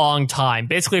long time,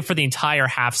 basically for the entire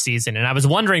half season. And I was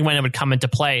wondering when it would come into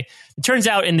play. It turns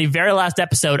out in the very last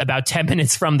episode, about 10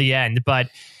 minutes from the end. But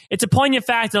it's a poignant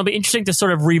fact, and it'll be interesting to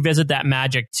sort of revisit that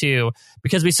magic too,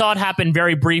 because we saw it happen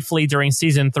very briefly during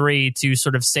season 3 to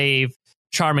sort of save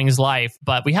Charming's life,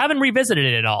 but we haven't revisited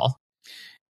it at all.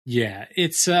 Yeah,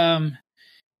 it's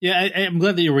yeah, I'm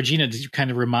glad that Regina kind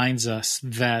of reminds us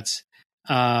that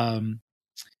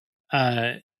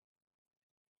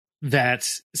that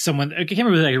someone, I can't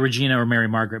remember like Regina or Mary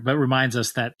Margaret, but reminds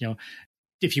us that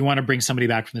if you want to bring somebody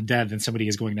back from the dead, then somebody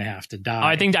is going to have to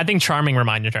die. I think Charming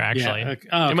reminded her actually. Yeah,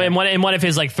 okay. In one of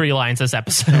his 3 lines this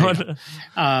episode.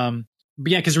 But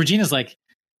yeah, because Regina's like,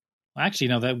 well, actually,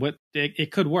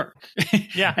 it could work.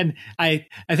 Yeah. And I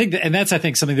think that, and that's, I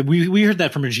think, something that we heard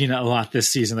that from Regina a lot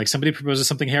this season. Like somebody proposes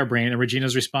something harebrained and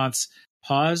Regina's response,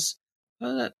 pause.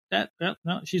 No,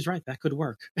 she's right. That could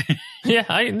work. Yeah.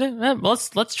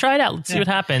 Let's try it out. Let's see what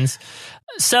happens.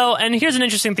 So, and here's an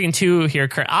interesting thing too here,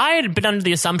 Kurt. I had been under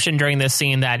the assumption during this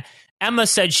scene that Emma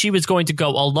said she was going to go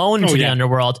alone to the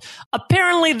underworld.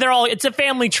 Apparently, it's a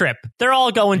family trip. They're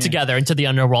all going together into the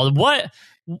underworld. Why?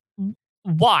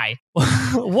 Why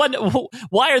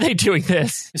are they doing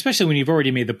this? Especially when you've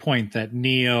already made the point that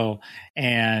Neo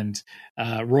and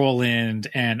Roland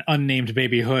and unnamed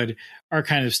Baby Hood are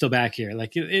kind of still back here.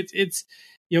 Like it's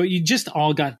you just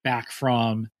all got back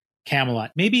from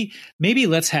Camelot. Maybe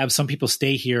let's have some people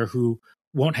stay here who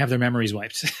won't have their memories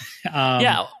wiped.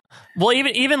 Yeah. Well,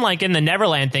 even like in the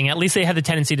Neverland thing, at least they have the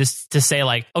tendency to say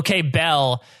like, okay,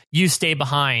 Belle, you stay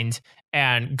behind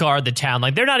and guard the town.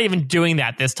 Like, they're not even doing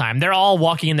that this time. They're all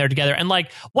walking in there together. And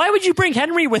like, why would you bring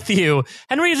Henry with you?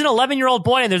 Henry is an 11-year-old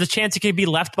boy, and there's a chance he could be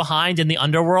left behind in the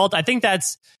underworld. I think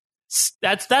that's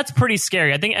pretty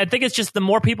scary. I think it's just the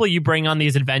more people you bring on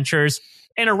these adventures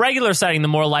in a regular setting, the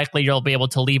more likely you'll be able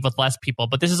to leave with less people.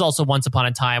 But this is also Once Upon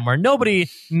a Time where nobody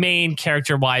main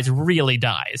character wise really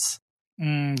dies.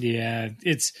 Yeah,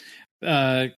 it's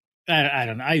I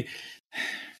don't know.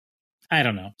 I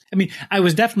don't know. I mean, I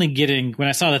was definitely getting, when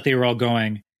I saw that they were all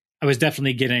going, I was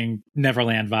definitely getting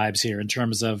Neverland vibes here in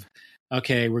terms of,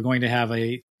 okay, we're going to have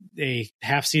a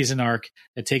half season arc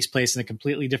that takes place in a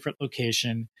completely different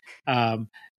location. I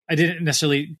didn't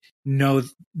necessarily know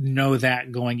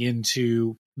that going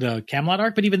into the Camelot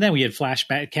arc, but even then we had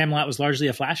flashback. Camelot was largely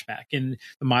a flashback, and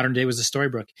the modern day was a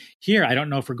Storybrooke. Here, I don't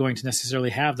know if we're going to necessarily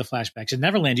have the flashbacks. In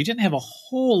Neverland, you didn't have a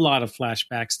whole lot of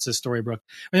flashbacks to Storybrooke.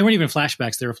 I mean, they weren't even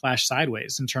flashbacks; they were flash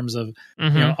sideways in terms of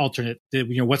alternate.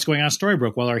 What's going on in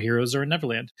Storybrooke while our heroes are in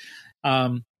Neverland.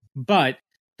 But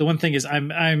the one thing is,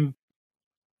 I'm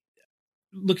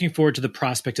looking forward to the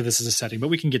prospect of this as a setting, but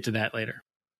we can get to that later.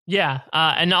 Yeah,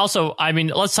 and also, I mean,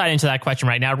 let's tie into that question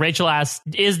right now. Rachel asks,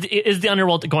 is the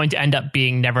underworld going to end up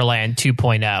being Neverland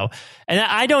 2.0? And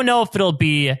I don't know if it'll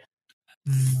be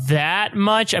that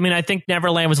much. I mean, I think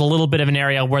Neverland was a little bit of an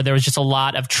area where there was just a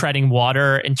lot of treading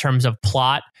water in terms of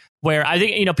plot, where I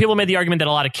think, people made the argument that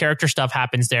a lot of character stuff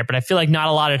happens there, but I feel like not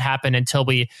a lot had happened until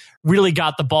we really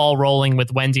got the ball rolling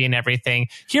with Wendy and everything.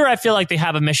 Here, I feel like they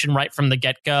have a mission right from the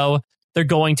get-go. They're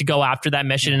going to go after that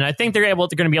mission. And I think they're going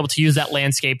to be able to use that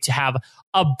landscape to have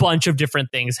a bunch of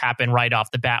different things happen right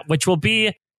off the bat, which will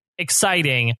be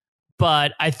exciting.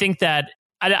 But I think that,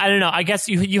 I don't know, I guess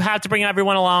you have to bring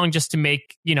everyone along just to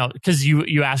make, because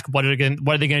you ask what are they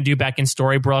going to do back in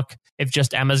Storybrooke if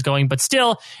just Emma's going. But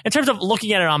still, in terms of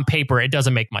looking at it on paper, it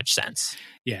doesn't make much sense.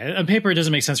 Yeah, on paper, it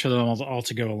doesn't make sense for them all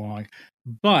to go along.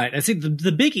 But I think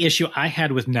the big issue I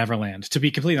had with Neverland, to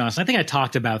be completely honest, I think I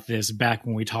talked about this back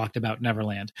when we talked about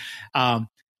Neverland.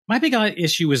 My big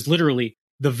issue was literally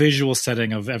the visual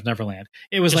setting of Neverland.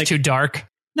 It was just like too dark.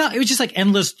 No, it was just like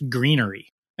endless greenery.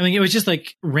 I mean, it was just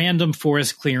like random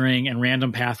forest clearing and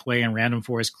random pathway and random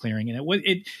forest clearing, and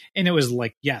it was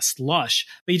like, yes, lush,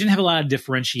 but you didn't have a lot of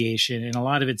differentiation, and a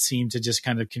lot of it seemed to just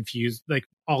kind of confuse, like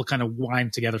all kind of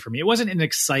wind together for me. It wasn't an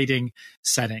exciting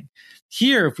setting.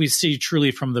 Here, if we see truly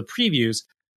from the previews,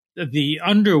 the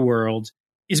underworld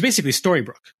is basically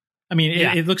Storybrooke. I mean,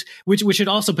 it looks, which should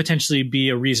also potentially be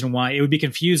a reason why it would be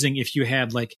confusing if you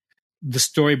had like the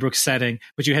Storybrooke setting,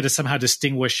 but you had to somehow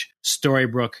distinguish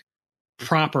Storybrooke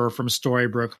proper from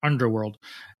Storybrooke Underworld.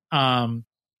 And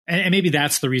maybe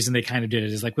that's the reason they kind of did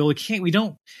it, is like, well,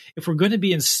 if we're going to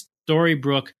be in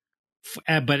Storybrooke,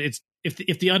 but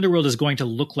if the Underworld is going to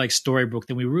look like Storybrooke,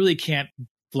 then we really can't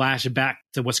flash back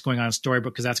to what's going on in Storybrooke,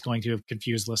 because that's going to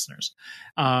confuse listeners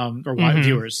or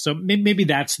viewers. So maybe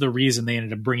that's the reason they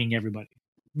ended up bringing everybody.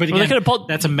 But again,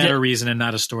 that's a meta reason and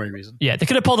not a story reason. Yeah, they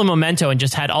could have pulled a Memento and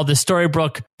just had all the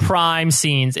Storybrooke Prime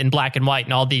scenes in black and white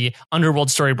and all the Underworld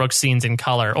Storybrooke scenes in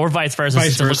color, or vice versa.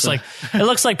 It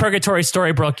looks like Purgatory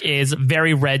Storybrooke is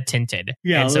very red tinted.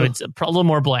 Yeah, and so it's a little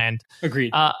more bland.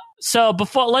 Agreed. So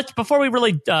before we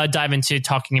really dive into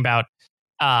talking about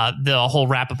the whole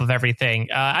wrap up of everything,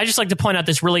 I just like to point out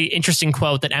this really interesting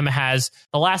quote that Emma has.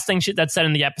 The last thing that's said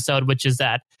in the episode, which is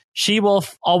that she will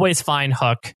always find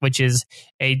Hook, which is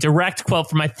a direct quote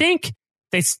from, I think,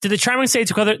 did the Charming say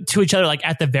to each other like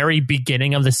at the very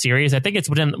beginning of the series? I think it's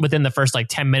within the first like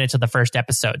 10 minutes of the first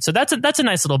episode. So that's a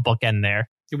nice little bookend there.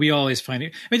 We always find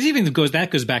it. I mean, it even goes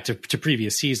back to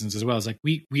previous seasons as well. It's like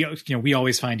we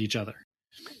always find each other.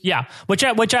 Yeah, which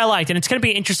I liked, and it's going to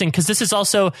be interesting because this is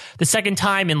also the second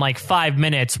time in like 5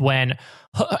 minutes when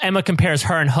Emma compares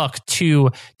her and Hook to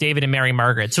David and Mary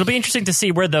Margaret. So it'll be interesting to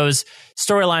see where those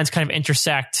storylines kind of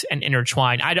intersect and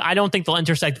intertwine. I don't think they'll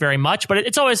intersect very much, but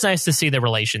it's always nice to see the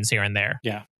relations here and there.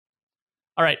 Yeah.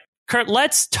 All right, Kurt,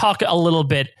 let's talk a little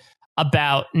bit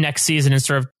about next season and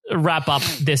sort of wrap up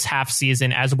this half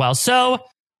season as well. So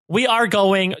we are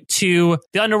going to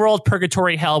the Underworld,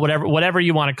 Purgatory, Hell, whatever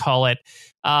you want to call it.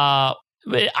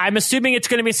 I'm assuming it's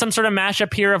going to be some sort of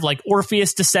mashup here of like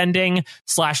Orpheus Descending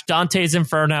 / Dante's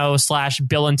Inferno /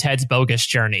 Bill and Ted's Bogus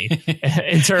Journey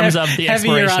in terms of the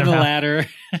heavier exploration on the of ladder.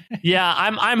 Yeah,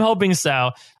 I'm hoping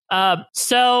so.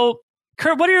 So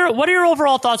Kurt, what are your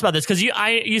overall thoughts about this? Because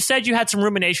you said you had some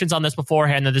ruminations on this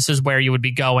beforehand that this is where you would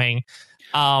be going.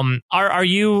 Are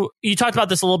you talked about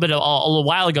this a little bit a little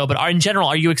while ago, but in general,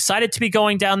 are you excited to be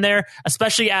going down there,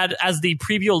 especially as the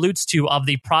preview alludes to of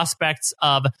the prospects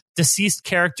of deceased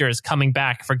characters coming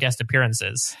back for guest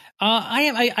appearances?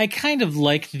 I kind of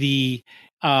like the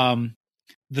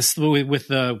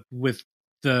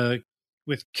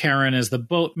with Karen as the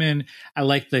boatman. I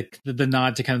like the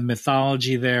nod to kind of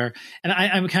mythology there, and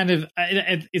I'm kind of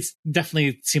it's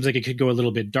definitely seems like it could go a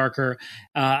little bit darker.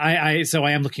 So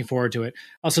I am looking forward to it.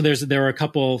 Also, there are a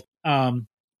couple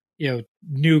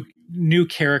new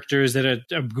characters that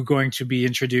are going to be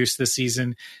introduced this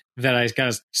season that I kind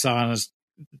of saw and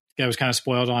I was kind of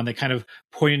spoiled on. That kind of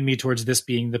pointed me towards this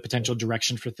being the potential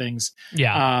direction for things.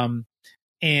 Yeah,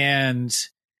 and.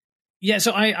 Yeah,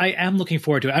 so I am looking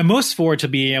forward to it. I'm most forward to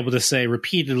being able to say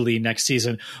repeatedly next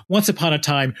season, "Once upon a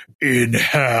time in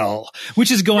hell," which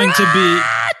is going to be,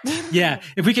 yeah.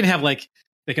 If we can have like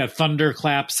a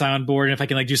thunderclap soundboard, and if I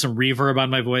can like do some reverb on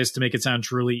my voice to make it sound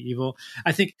truly evil,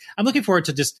 I think I'm looking forward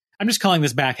to I'm just calling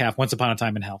this back half "Once upon a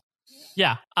time in hell."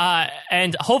 Yeah,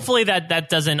 and hopefully that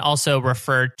doesn't also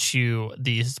refer to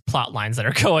these plot lines that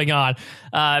are going on,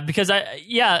 because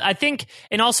I think,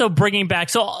 and also bringing back.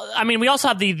 So I mean, we also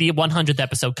have the 100th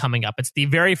episode coming up. It's the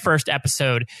very first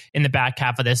episode in the back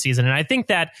half of this season, and I think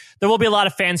that there will be a lot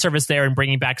of fan service there in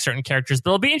bringing back certain characters.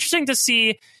 But it'll be interesting to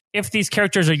see if these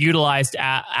characters are utilized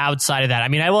outside of that. I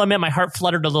mean, I will admit my heart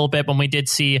fluttered a little bit when we did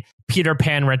see Peter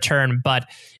Pan return, but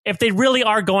if they really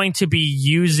are going to be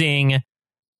using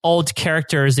old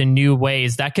characters in new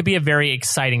ways, that could be a very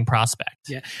exciting prospect.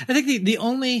 Yeah, I think the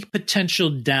only potential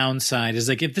downside is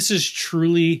like if this is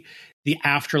truly the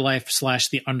afterlife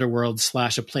 / the underworld /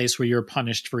 a place where you're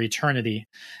punished for eternity,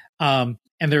 and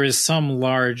there is some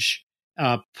large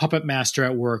puppet master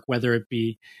at work, whether it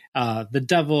be the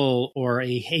devil or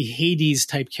a Hades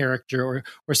type character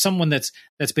or someone that's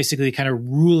basically kind of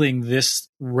ruling this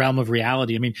realm of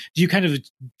reality. I mean,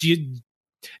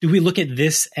 do we look at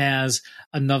this as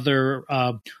another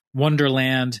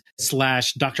Wonderland /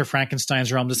 Dr.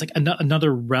 Frankenstein's realm? Just like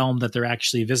another realm that they're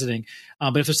actually visiting.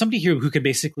 But if there's somebody here who could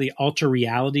basically alter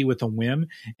reality with a whim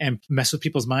and mess with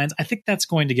people's minds, I think that's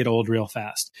going to get old real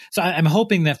fast. So I'm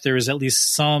hoping that there is at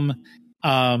least some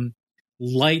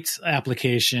light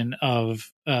application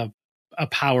of a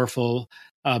powerful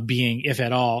being, if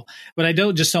at all. What I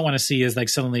don't want to see is like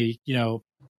suddenly,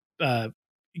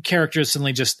 characters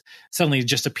suddenly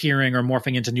just appearing or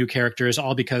morphing into new characters,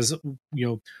 all because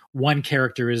one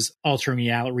character is altering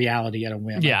reality at a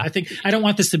whim. Yeah, I think I don't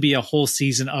want this to be a whole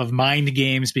season of mind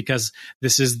games because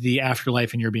this is the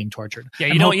afterlife and you're being tortured. Yeah,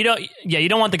 you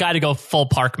don't want the guy to go full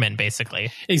Parkman,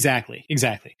 basically. Exactly.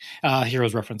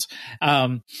 Heroes reference.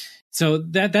 So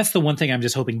that's the one thing I'm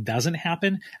just hoping doesn't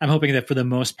happen. I'm hoping that for the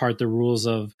most part, the rules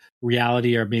of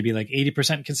reality are maybe like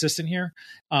 80% consistent here.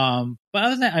 But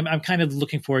other than that, I'm kind of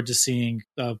looking forward to seeing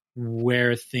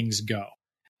where things go.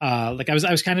 Like I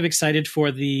was kind of excited for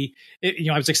I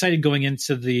was excited going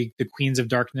into the Queens of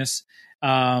Darkness.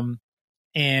 And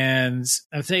I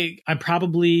would say I'm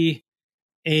probably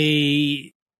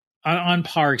on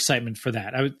par excitement for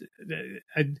that.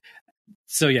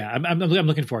 So yeah, I'm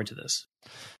looking forward to this.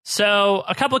 So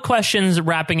a couple of questions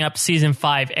wrapping up season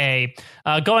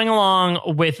 5A. Going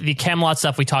along with the Camelot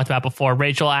stuff we talked about before,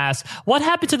 Rachel asked, what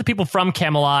happened to the people from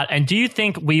Camelot, and do you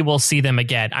think we will see them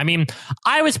again? I mean,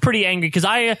 I was pretty angry because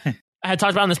I had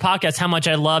talked about on this podcast how much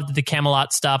I loved the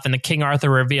Camelot stuff and the King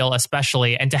Arthur reveal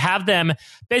especially, and to have them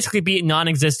basically be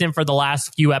non-existent for the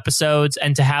last few episodes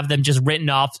and to have them just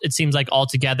written off, it seems like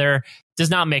altogether,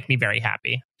 does not make me very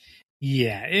happy.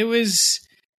 Yeah, it was...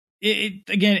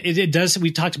 It does.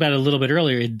 We talked about it a little bit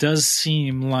earlier. It does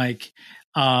seem like,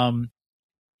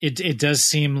 it does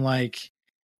seem like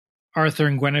Arthur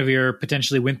and Guinevere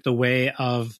potentially went the way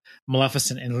of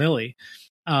Maleficent and Lily,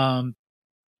 and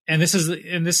this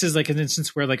is like an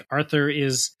instance where like Arthur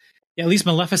is, at least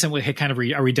Maleficent had kind of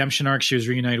a redemption arc. She was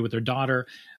reunited with her daughter.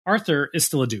 Arthur is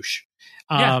still a douche.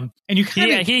 And you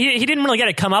kind of, he didn't really get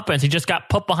a comeuppance. He just got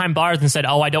put behind bars and said,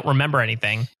 "Oh, I don't remember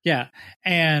anything." Yeah,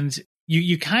 and.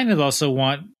 You kind of also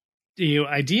want,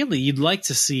 ideally, you'd like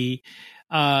to see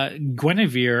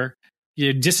Guinevere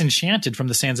disenchanted from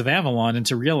the Sands of Avalon and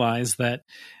to realize that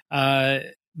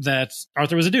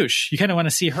Arthur was a douche. You kind of want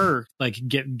to see her like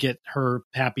get her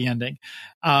happy ending.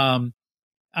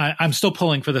 I'm still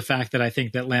pulling for the fact that I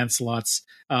think that Lancelot's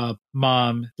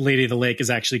mom, Lady of the Lake, is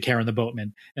actually Karen the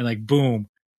Boatman, and like boom,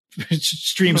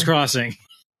 streams crossing.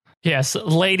 Yes,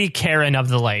 Lady Karen of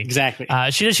the Lake. Exactly.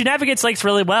 She navigates lakes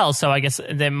really well, so I guess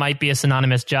there might be a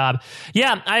synonymous job.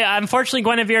 Yeah, unfortunately,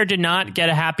 Guinevere did not get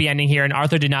a happy ending here, and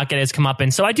Arthur did not get his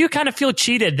comeuppance. So I do kind of feel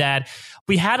cheated that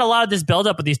we had a lot of this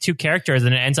buildup with these two characters,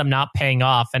 and it ends up not paying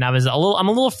off. And I'm a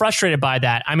little frustrated by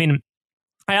that. I mean,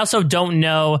 I also don't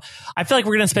know. I feel like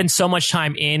we're going to spend so much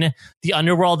time in the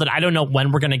underworld that I don't know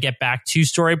when we're going to get back to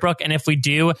Storybrooke, and if we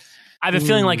do, I have a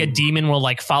feeling like a demon will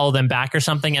like follow them back or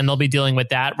something, and they'll be dealing with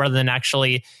that rather than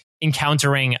actually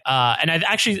encountering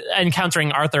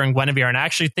encountering Arthur and Guinevere. And I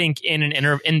actually think in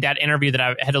that interview that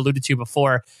I had alluded to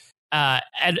before,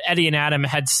 Eddie and Adam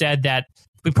had said that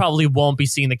we probably won't be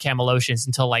seeing the Camelosians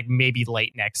until like maybe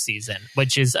late next season,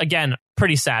 which is again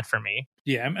pretty sad for me.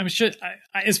 Yeah, I'm sure.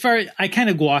 I kind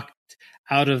of walked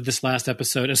out of this last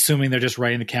episode assuming they're just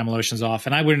writing the Camelosians off,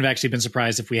 and I wouldn't have actually been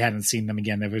surprised if we hadn't seen them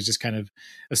again. It was just kind of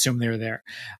assumed they were there.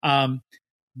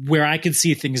 Where I could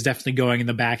see things definitely going in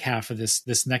the back half of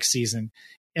this next season,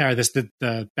 or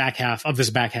the back half of this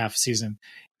back half season,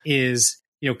 is,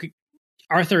 you know,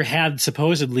 Arthur had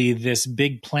supposedly this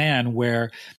big plan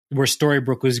where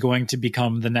Storybrooke was going to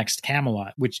become the next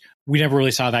Camelot, which we never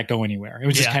really saw that go anywhere. It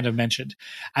was just kind of mentioned.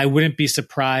 I wouldn't be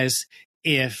surprised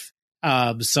if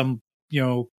some,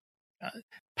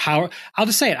 power. I'll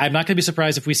just say it. I'm not going to be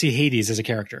surprised if we see Hades as a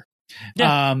character.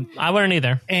 Yeah, I wouldn't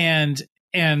either. And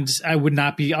I would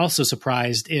not be also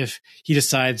surprised if he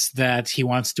decides that he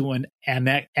wants to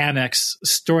annex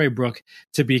Storybrooke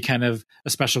to be kind of a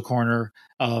special corner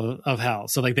of hell.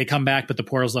 So like they come back, but the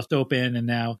portal's left open, and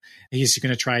now he's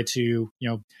going to try to,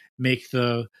 make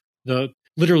the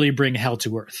literally bring hell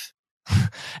to earth.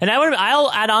 And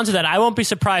I'll add on to that. I won't be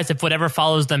surprised if whatever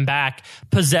follows them back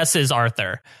possesses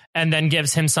Arthur and then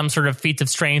gives him some sort of feats of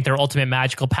strength or ultimate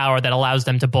magical power that allows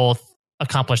them to both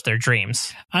accomplish their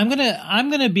dreams. I'm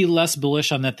gonna be less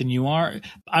bullish on that than you are.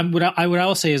 What I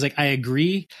will say is, like, I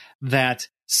agree that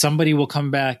somebody will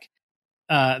come back.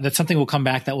 That something will come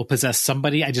back that will possess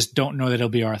somebody. I just don't know that it'll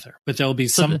be Arthur, but there'll be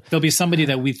somebody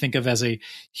that we think of as a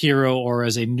hero or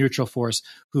as a neutral force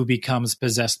who becomes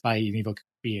possessed by an evil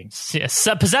being. Yes,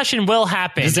 so possession will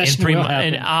happen.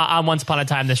 On Once Upon a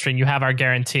Time this string. You have our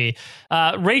guarantee.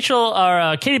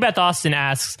 Katie Beth Austin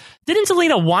asks, didn't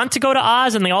Selena want to go to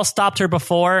Oz and they all stopped her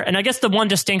before? And I guess the one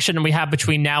distinction we have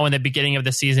between now and the beginning of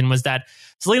the season was that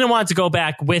Selena wanted to go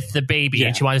back with the baby,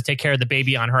 and she wanted to take care of the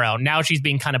baby on her own. Now she's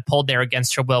being kind of pulled there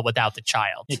against her will without the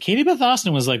child. Yeah, Katie Beth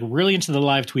Austin was like really into the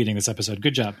live tweeting this episode.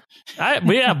 Good job.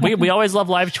 We always love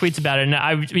live tweets about it,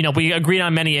 and we agreed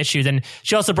on many issues. And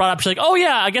she also brought up, she's like, oh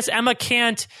yeah, I guess Emma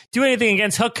can't do anything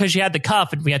against Hook because she had the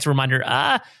cuff, and we had to remind her,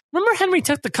 remember Henry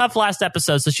took the cuff last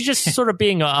episode, so she's just sort of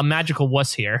being a magical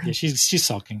wuss here. Yeah, she's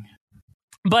sulking.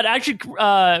 But actually,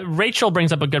 Rachel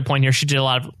brings up a good point here. She did a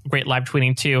lot of great live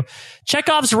tweeting too.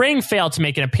 Chekhov's ring failed to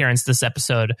make an appearance this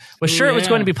episode. Was sure it was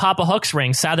going to be Papa Hook's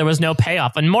ring. Sad there was no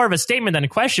payoff, and more of a statement than a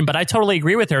question. But I totally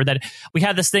agree with her that we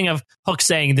had this thing of Hook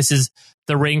saying this is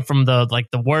the ring from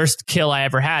the worst kill I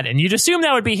ever had, and you'd assume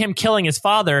that would be him killing his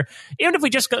father. Even if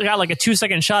we just got like a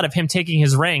 2-second shot of him taking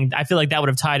his ring, I feel like that would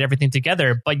have tied everything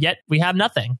together. But yet we have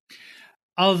nothing.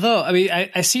 Although, I mean,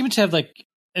 I seem to have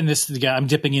and this, again, I'm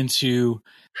dipping into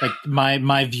like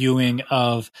my viewing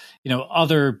of,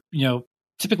 other,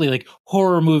 typically like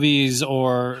horror movies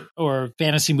or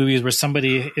fantasy movies where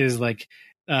somebody is like,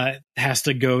 has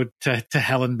to go to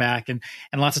hell and back. And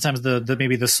lots of times the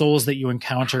maybe the souls that you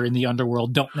encounter in the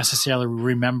underworld don't necessarily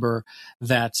remember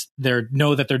that they're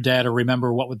dead or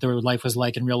remember what their life was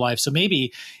like in real life. So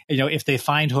maybe, if they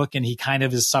find Hook and he kind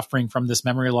of is suffering from this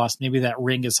memory loss, maybe that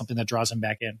ring is something that draws him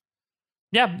back in.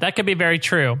 Yeah, that could be very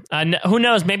true. Who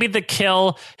knows? Maybe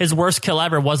his worst kill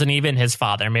ever wasn't even his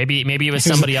father. Maybe it was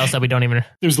somebody else that we don't even.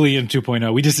 There's Liam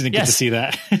 2.0. We just didn't get to see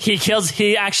that.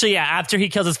 After he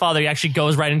kills his father, he actually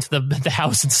goes right into the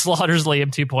house and slaughters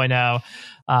Liam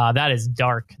 2.0. That is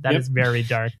dark. That is very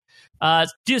dark.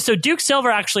 So Duke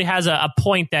Silver actually has a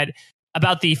point that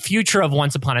about the future of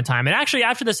Once Upon a Time. And actually,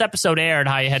 after this episode aired,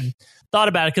 I had thought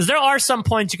about it because there are some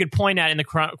points you could point at in the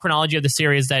chronology of the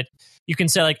series that you can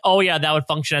say like, oh yeah, that would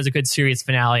function as a good series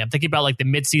finale. I'm thinking about like the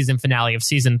mid-season finale of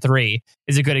season 3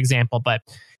 is a good example, but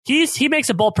he makes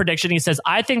a bold prediction. He says,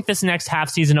 I think this next half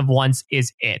season of Once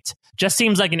is it. Just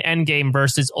seems like an end game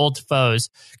versus old foes.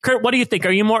 Kurt, what do you think?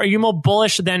 Are you more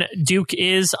bullish than Duke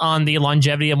is on the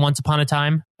longevity of Once Upon a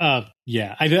Time?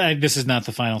 Yeah. This is not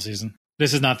the final season.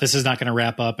 This is not going to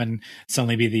wrap up and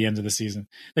suddenly be the end of the season.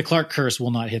 The Clark curse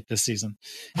will not hit this season.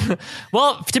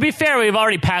 Well, to be fair, we've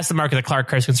already passed the mark of the Clark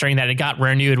curse, considering that it got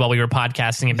renewed while we were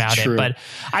podcasting about it. But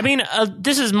I mean,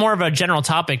 this is more of a general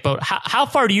topic. But how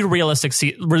far do you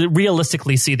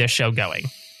realistically see this show going?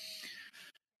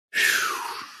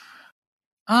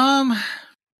 I'd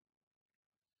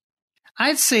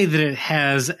say that it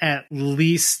has at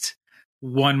least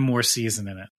one more season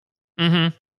in it.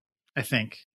 Mm-hmm. I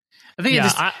think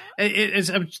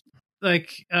it's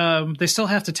like they still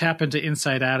have to tap into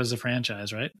Inside Out as a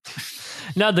franchise, right?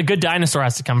 No, The Good Dinosaur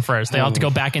has to come first. They all have to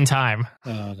go back in time.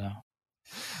 Oh no.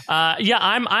 Yeah,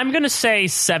 I'm gonna say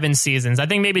 7 seasons. I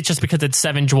think maybe it's just because it's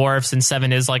 7 dwarfs and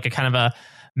 7 is like a kind of a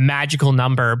magical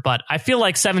number, but I feel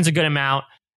like 7's a good amount.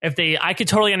 I could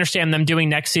totally understand them doing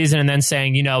next season and then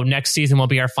saying, next season will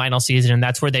be our final season, and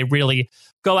that's where they really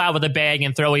go out with a bang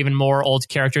and throw even more old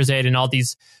characters in and all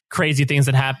these crazy things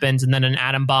that happens, and then an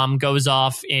atom bomb goes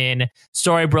off in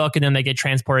Storybrooke, and then they get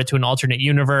transported to an alternate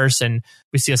universe, and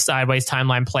we see a sideways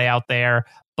timeline play out there.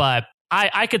 But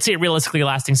I could see it realistically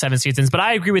lasting 7 seasons, but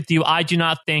I agree with you. I do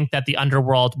not think that the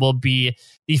Underworld will be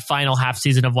the final half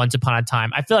season of Once Upon a Time.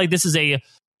 I feel like this is a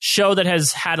show that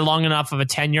has had long enough of a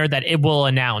tenure that it will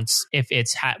announce if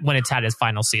when it's had its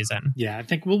final season. Yeah, I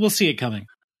think we'll see it coming.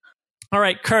 All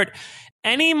right, Kurt,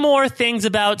 any more things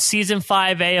about season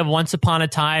 5A of Once Upon a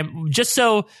Time? Just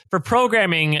so for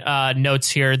programming notes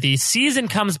here, the season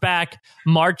comes back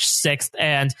March 6th,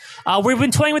 and we've been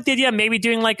toying with the idea of maybe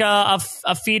doing like a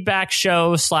feedback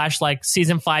show / like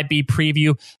season 5B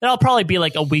preview. That'll probably be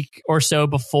like a week or so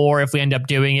before if we end up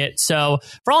doing it. So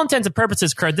for all intents and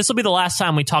purposes, Kurt, this will be the last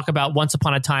time we talk about Once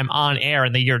Upon a Time on air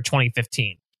in the year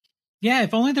 2015. Yeah,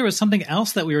 if only there was something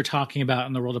else that we were talking about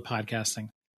in the world of podcasting.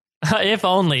 If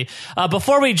only.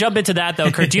 Before we jump into that, though,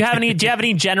 Kurt, do you have any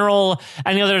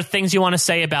any other things you want to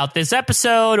say about this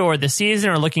episode or the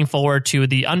season, or looking forward to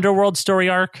the Underworld story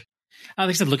arc? Like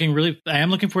I said, I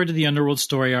am looking forward to the Underworld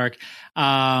story arc.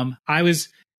 I was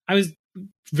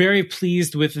very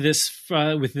pleased with this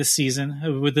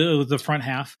season, with the front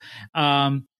half,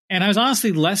 and I was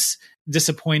honestly less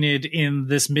disappointed in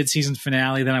this mid-season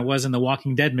finale than I was in the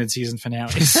Walking Dead mid-season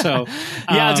finale. So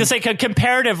yeah, I was just say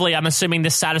comparatively, I'm assuming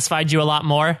this satisfied you a lot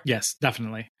more. Yes,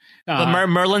 definitely. But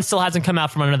Merlin still hasn't come out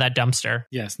from under that dumpster.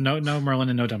 Yes, no Merlin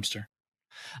and no dumpster.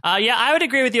 Yeah, I would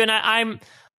agree with you, and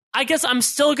I guess I'm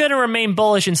still going to remain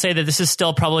bullish and say that this is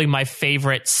still probably my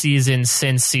favorite season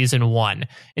since season 1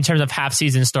 in terms of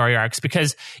half-season story arcs,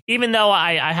 because even though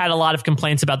I had a lot of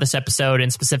complaints about this episode,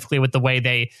 and specifically with the way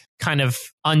they kind of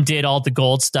undid all the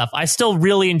gold stuff, I still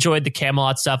really enjoyed the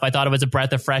Camelot stuff. I thought it was a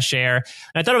breath of fresh air, and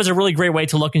I thought it was a really great way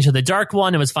to look into the Dark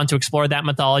One. It was fun to explore that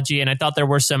mythology, and I thought there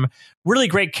were some really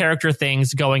great character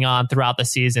things going on throughout the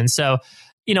season. So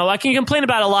I can complain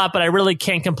about a lot, but I really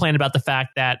can't complain about the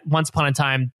fact that Once Upon a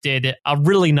Time did a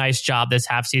really nice job this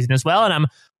half season as well. And I'm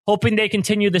hoping they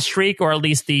continue the streak, or at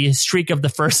least the streak of the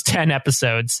first 10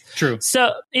 episodes. True.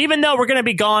 So even though we're going to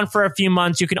be gone for a few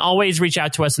months, you can always reach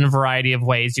out to us in a variety of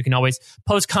ways. You can always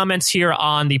post comments here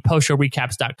on the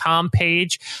postshowrecaps.com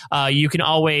page. You can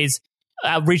always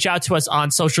reach out to us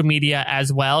on social media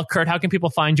as well. Kurt, how can people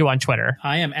find you on Twitter?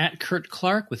 I am at Kurt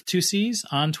Clark with 2 C's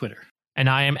on Twitter. And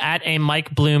I am at a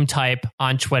Mike Bloom type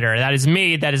on Twitter. That is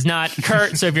me. That is not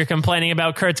Kurt. So if you're complaining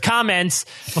about Kurt's comments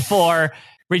before,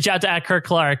 reach out to at Kurt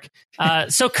Clark.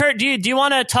 So Kurt, do you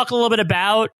want to talk a little bit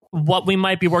about what we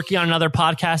might be working on in other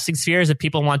podcasting spheres if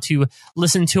people want to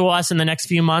listen to us in the next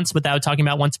few months without talking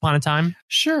about Once Upon a Time?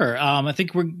 Sure. I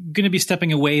think we're going to be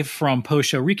stepping away from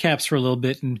post-show recaps for a little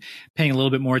bit and paying a little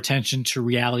bit more attention to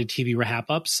reality TV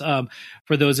wrap-ups.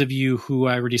 For those of you who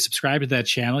already subscribed to that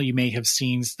channel, you may have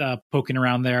seen poking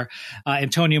around there.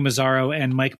 Antonio Mazzaro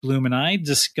and Mike Bloom and I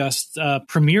discussed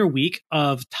premiere week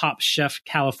of Top Chef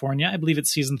California. I believe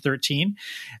it's season 13.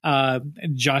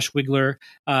 Josh Wigler,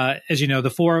 as you know,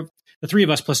 the 3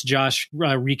 of us plus Josh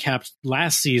recapped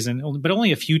last season, but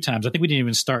only a few times. I think we didn't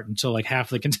even start until like half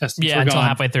the contestants were gone. Until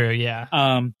halfway through, yeah.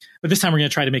 But this time we're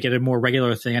going to try to make it a more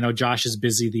regular thing. I know Josh is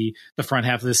busy the front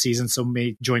half of the season, so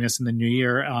may join us in the new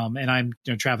year. And I'm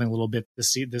traveling a little bit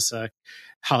this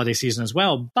holiday season as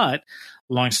well. But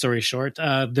long story short,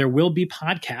 there will be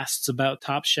podcasts about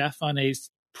Top Chef on a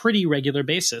pretty regular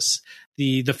basis.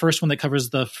 The first one that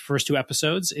covers the first 2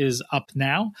 episodes is up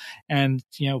now, and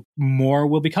more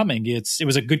will be coming. It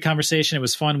was a good conversation. It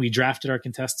was fun. We drafted our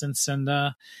contestants, and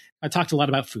I talked a lot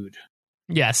about food.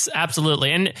 Yes,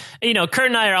 absolutely. And, Kurt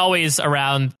and I are always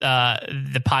around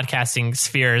the podcasting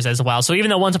spheres as well. So even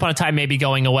though Once Upon a Time may be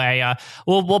going away,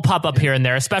 we'll pop up here and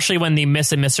there, especially when the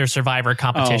Miss and Mr. Survivor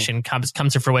competition comes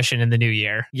to fruition in the new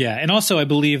year. Yeah. And also, I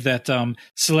believe that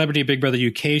Celebrity Big Brother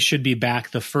UK should be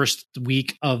back the first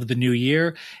week of the new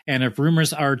year. And if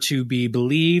rumors are to be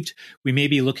believed, we may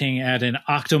be looking at an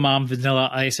Octomom, Vanilla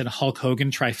Ice, and Hulk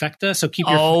Hogan trifecta. So keep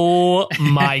your Oh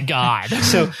my God.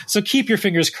 So keep your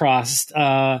fingers crossed.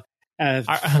 For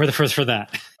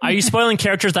that. Are you spoiling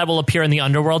characters that will appear in the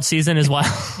Underworld season as well?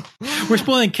 We're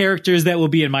spoiling characters that will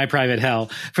be in My Private Hell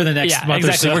for the next month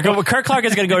or so. Kurt Clark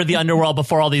is going to go to the Underworld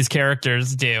before all these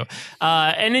characters do.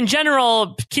 And in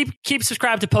general, keep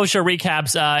subscribed to post show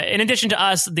recaps. In addition to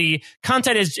us, the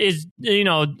content is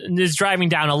driving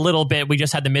down a little bit. We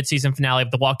just had the mid-season finale of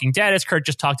The Walking Dead, as Kurt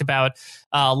just talked about.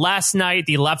 Last night,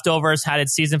 The Leftovers had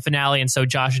its season finale, and so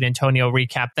Josh and Antonio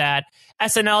recapped that.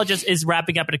 SNL just is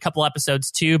wrapping up in a couple episodes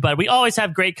too, but we always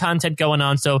have great content going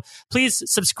on. So please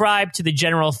subscribe to the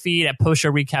general feed at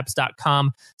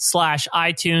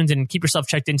postshowrecaps.com/iTunes and keep yourself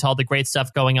checked into all the great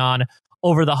stuff going on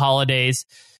over the holidays.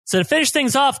 So to finish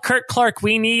things off, Kurt Clark,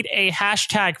 we need a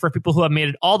hashtag for people who have made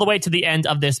it all the way to the end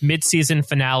of this mid-season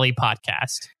finale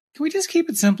podcast. Can we just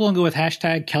keep it simple and go with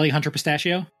hashtag Kelly Hunter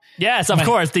Pistachio? Yes, of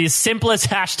course. The simplest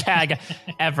hashtag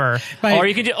ever. Or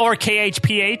you can do, or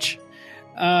KHPH.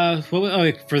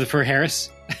 For Harris,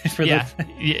 for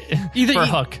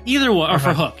Hook, either one, or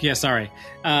for Hook. Yeah, sorry.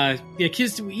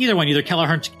 Either one, either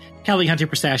Kelly Hunter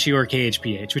Pistachio or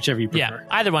KHPH, whichever you prefer. Yeah,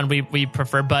 either one we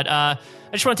prefer. But I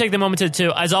just want to take the moment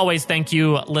to, as always, thank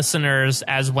you, listeners,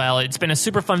 as well. It's been a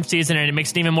super fun season, and it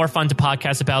makes it even more fun to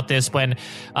podcast about this when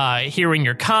hearing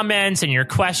your comments and your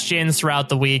questions throughout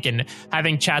the week, and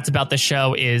having chats about the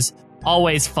show is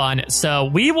always fun. So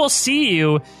we will see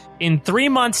you in 3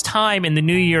 months' time in the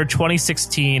new year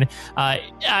 2016.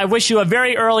 I wish you a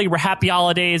very early happy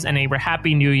holidays and a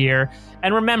happy new year.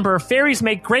 And remember, fairies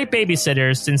make great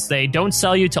babysitters since they don't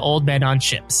sell you to old men on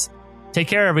ships. Take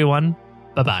care, everyone.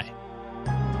 Bye-bye.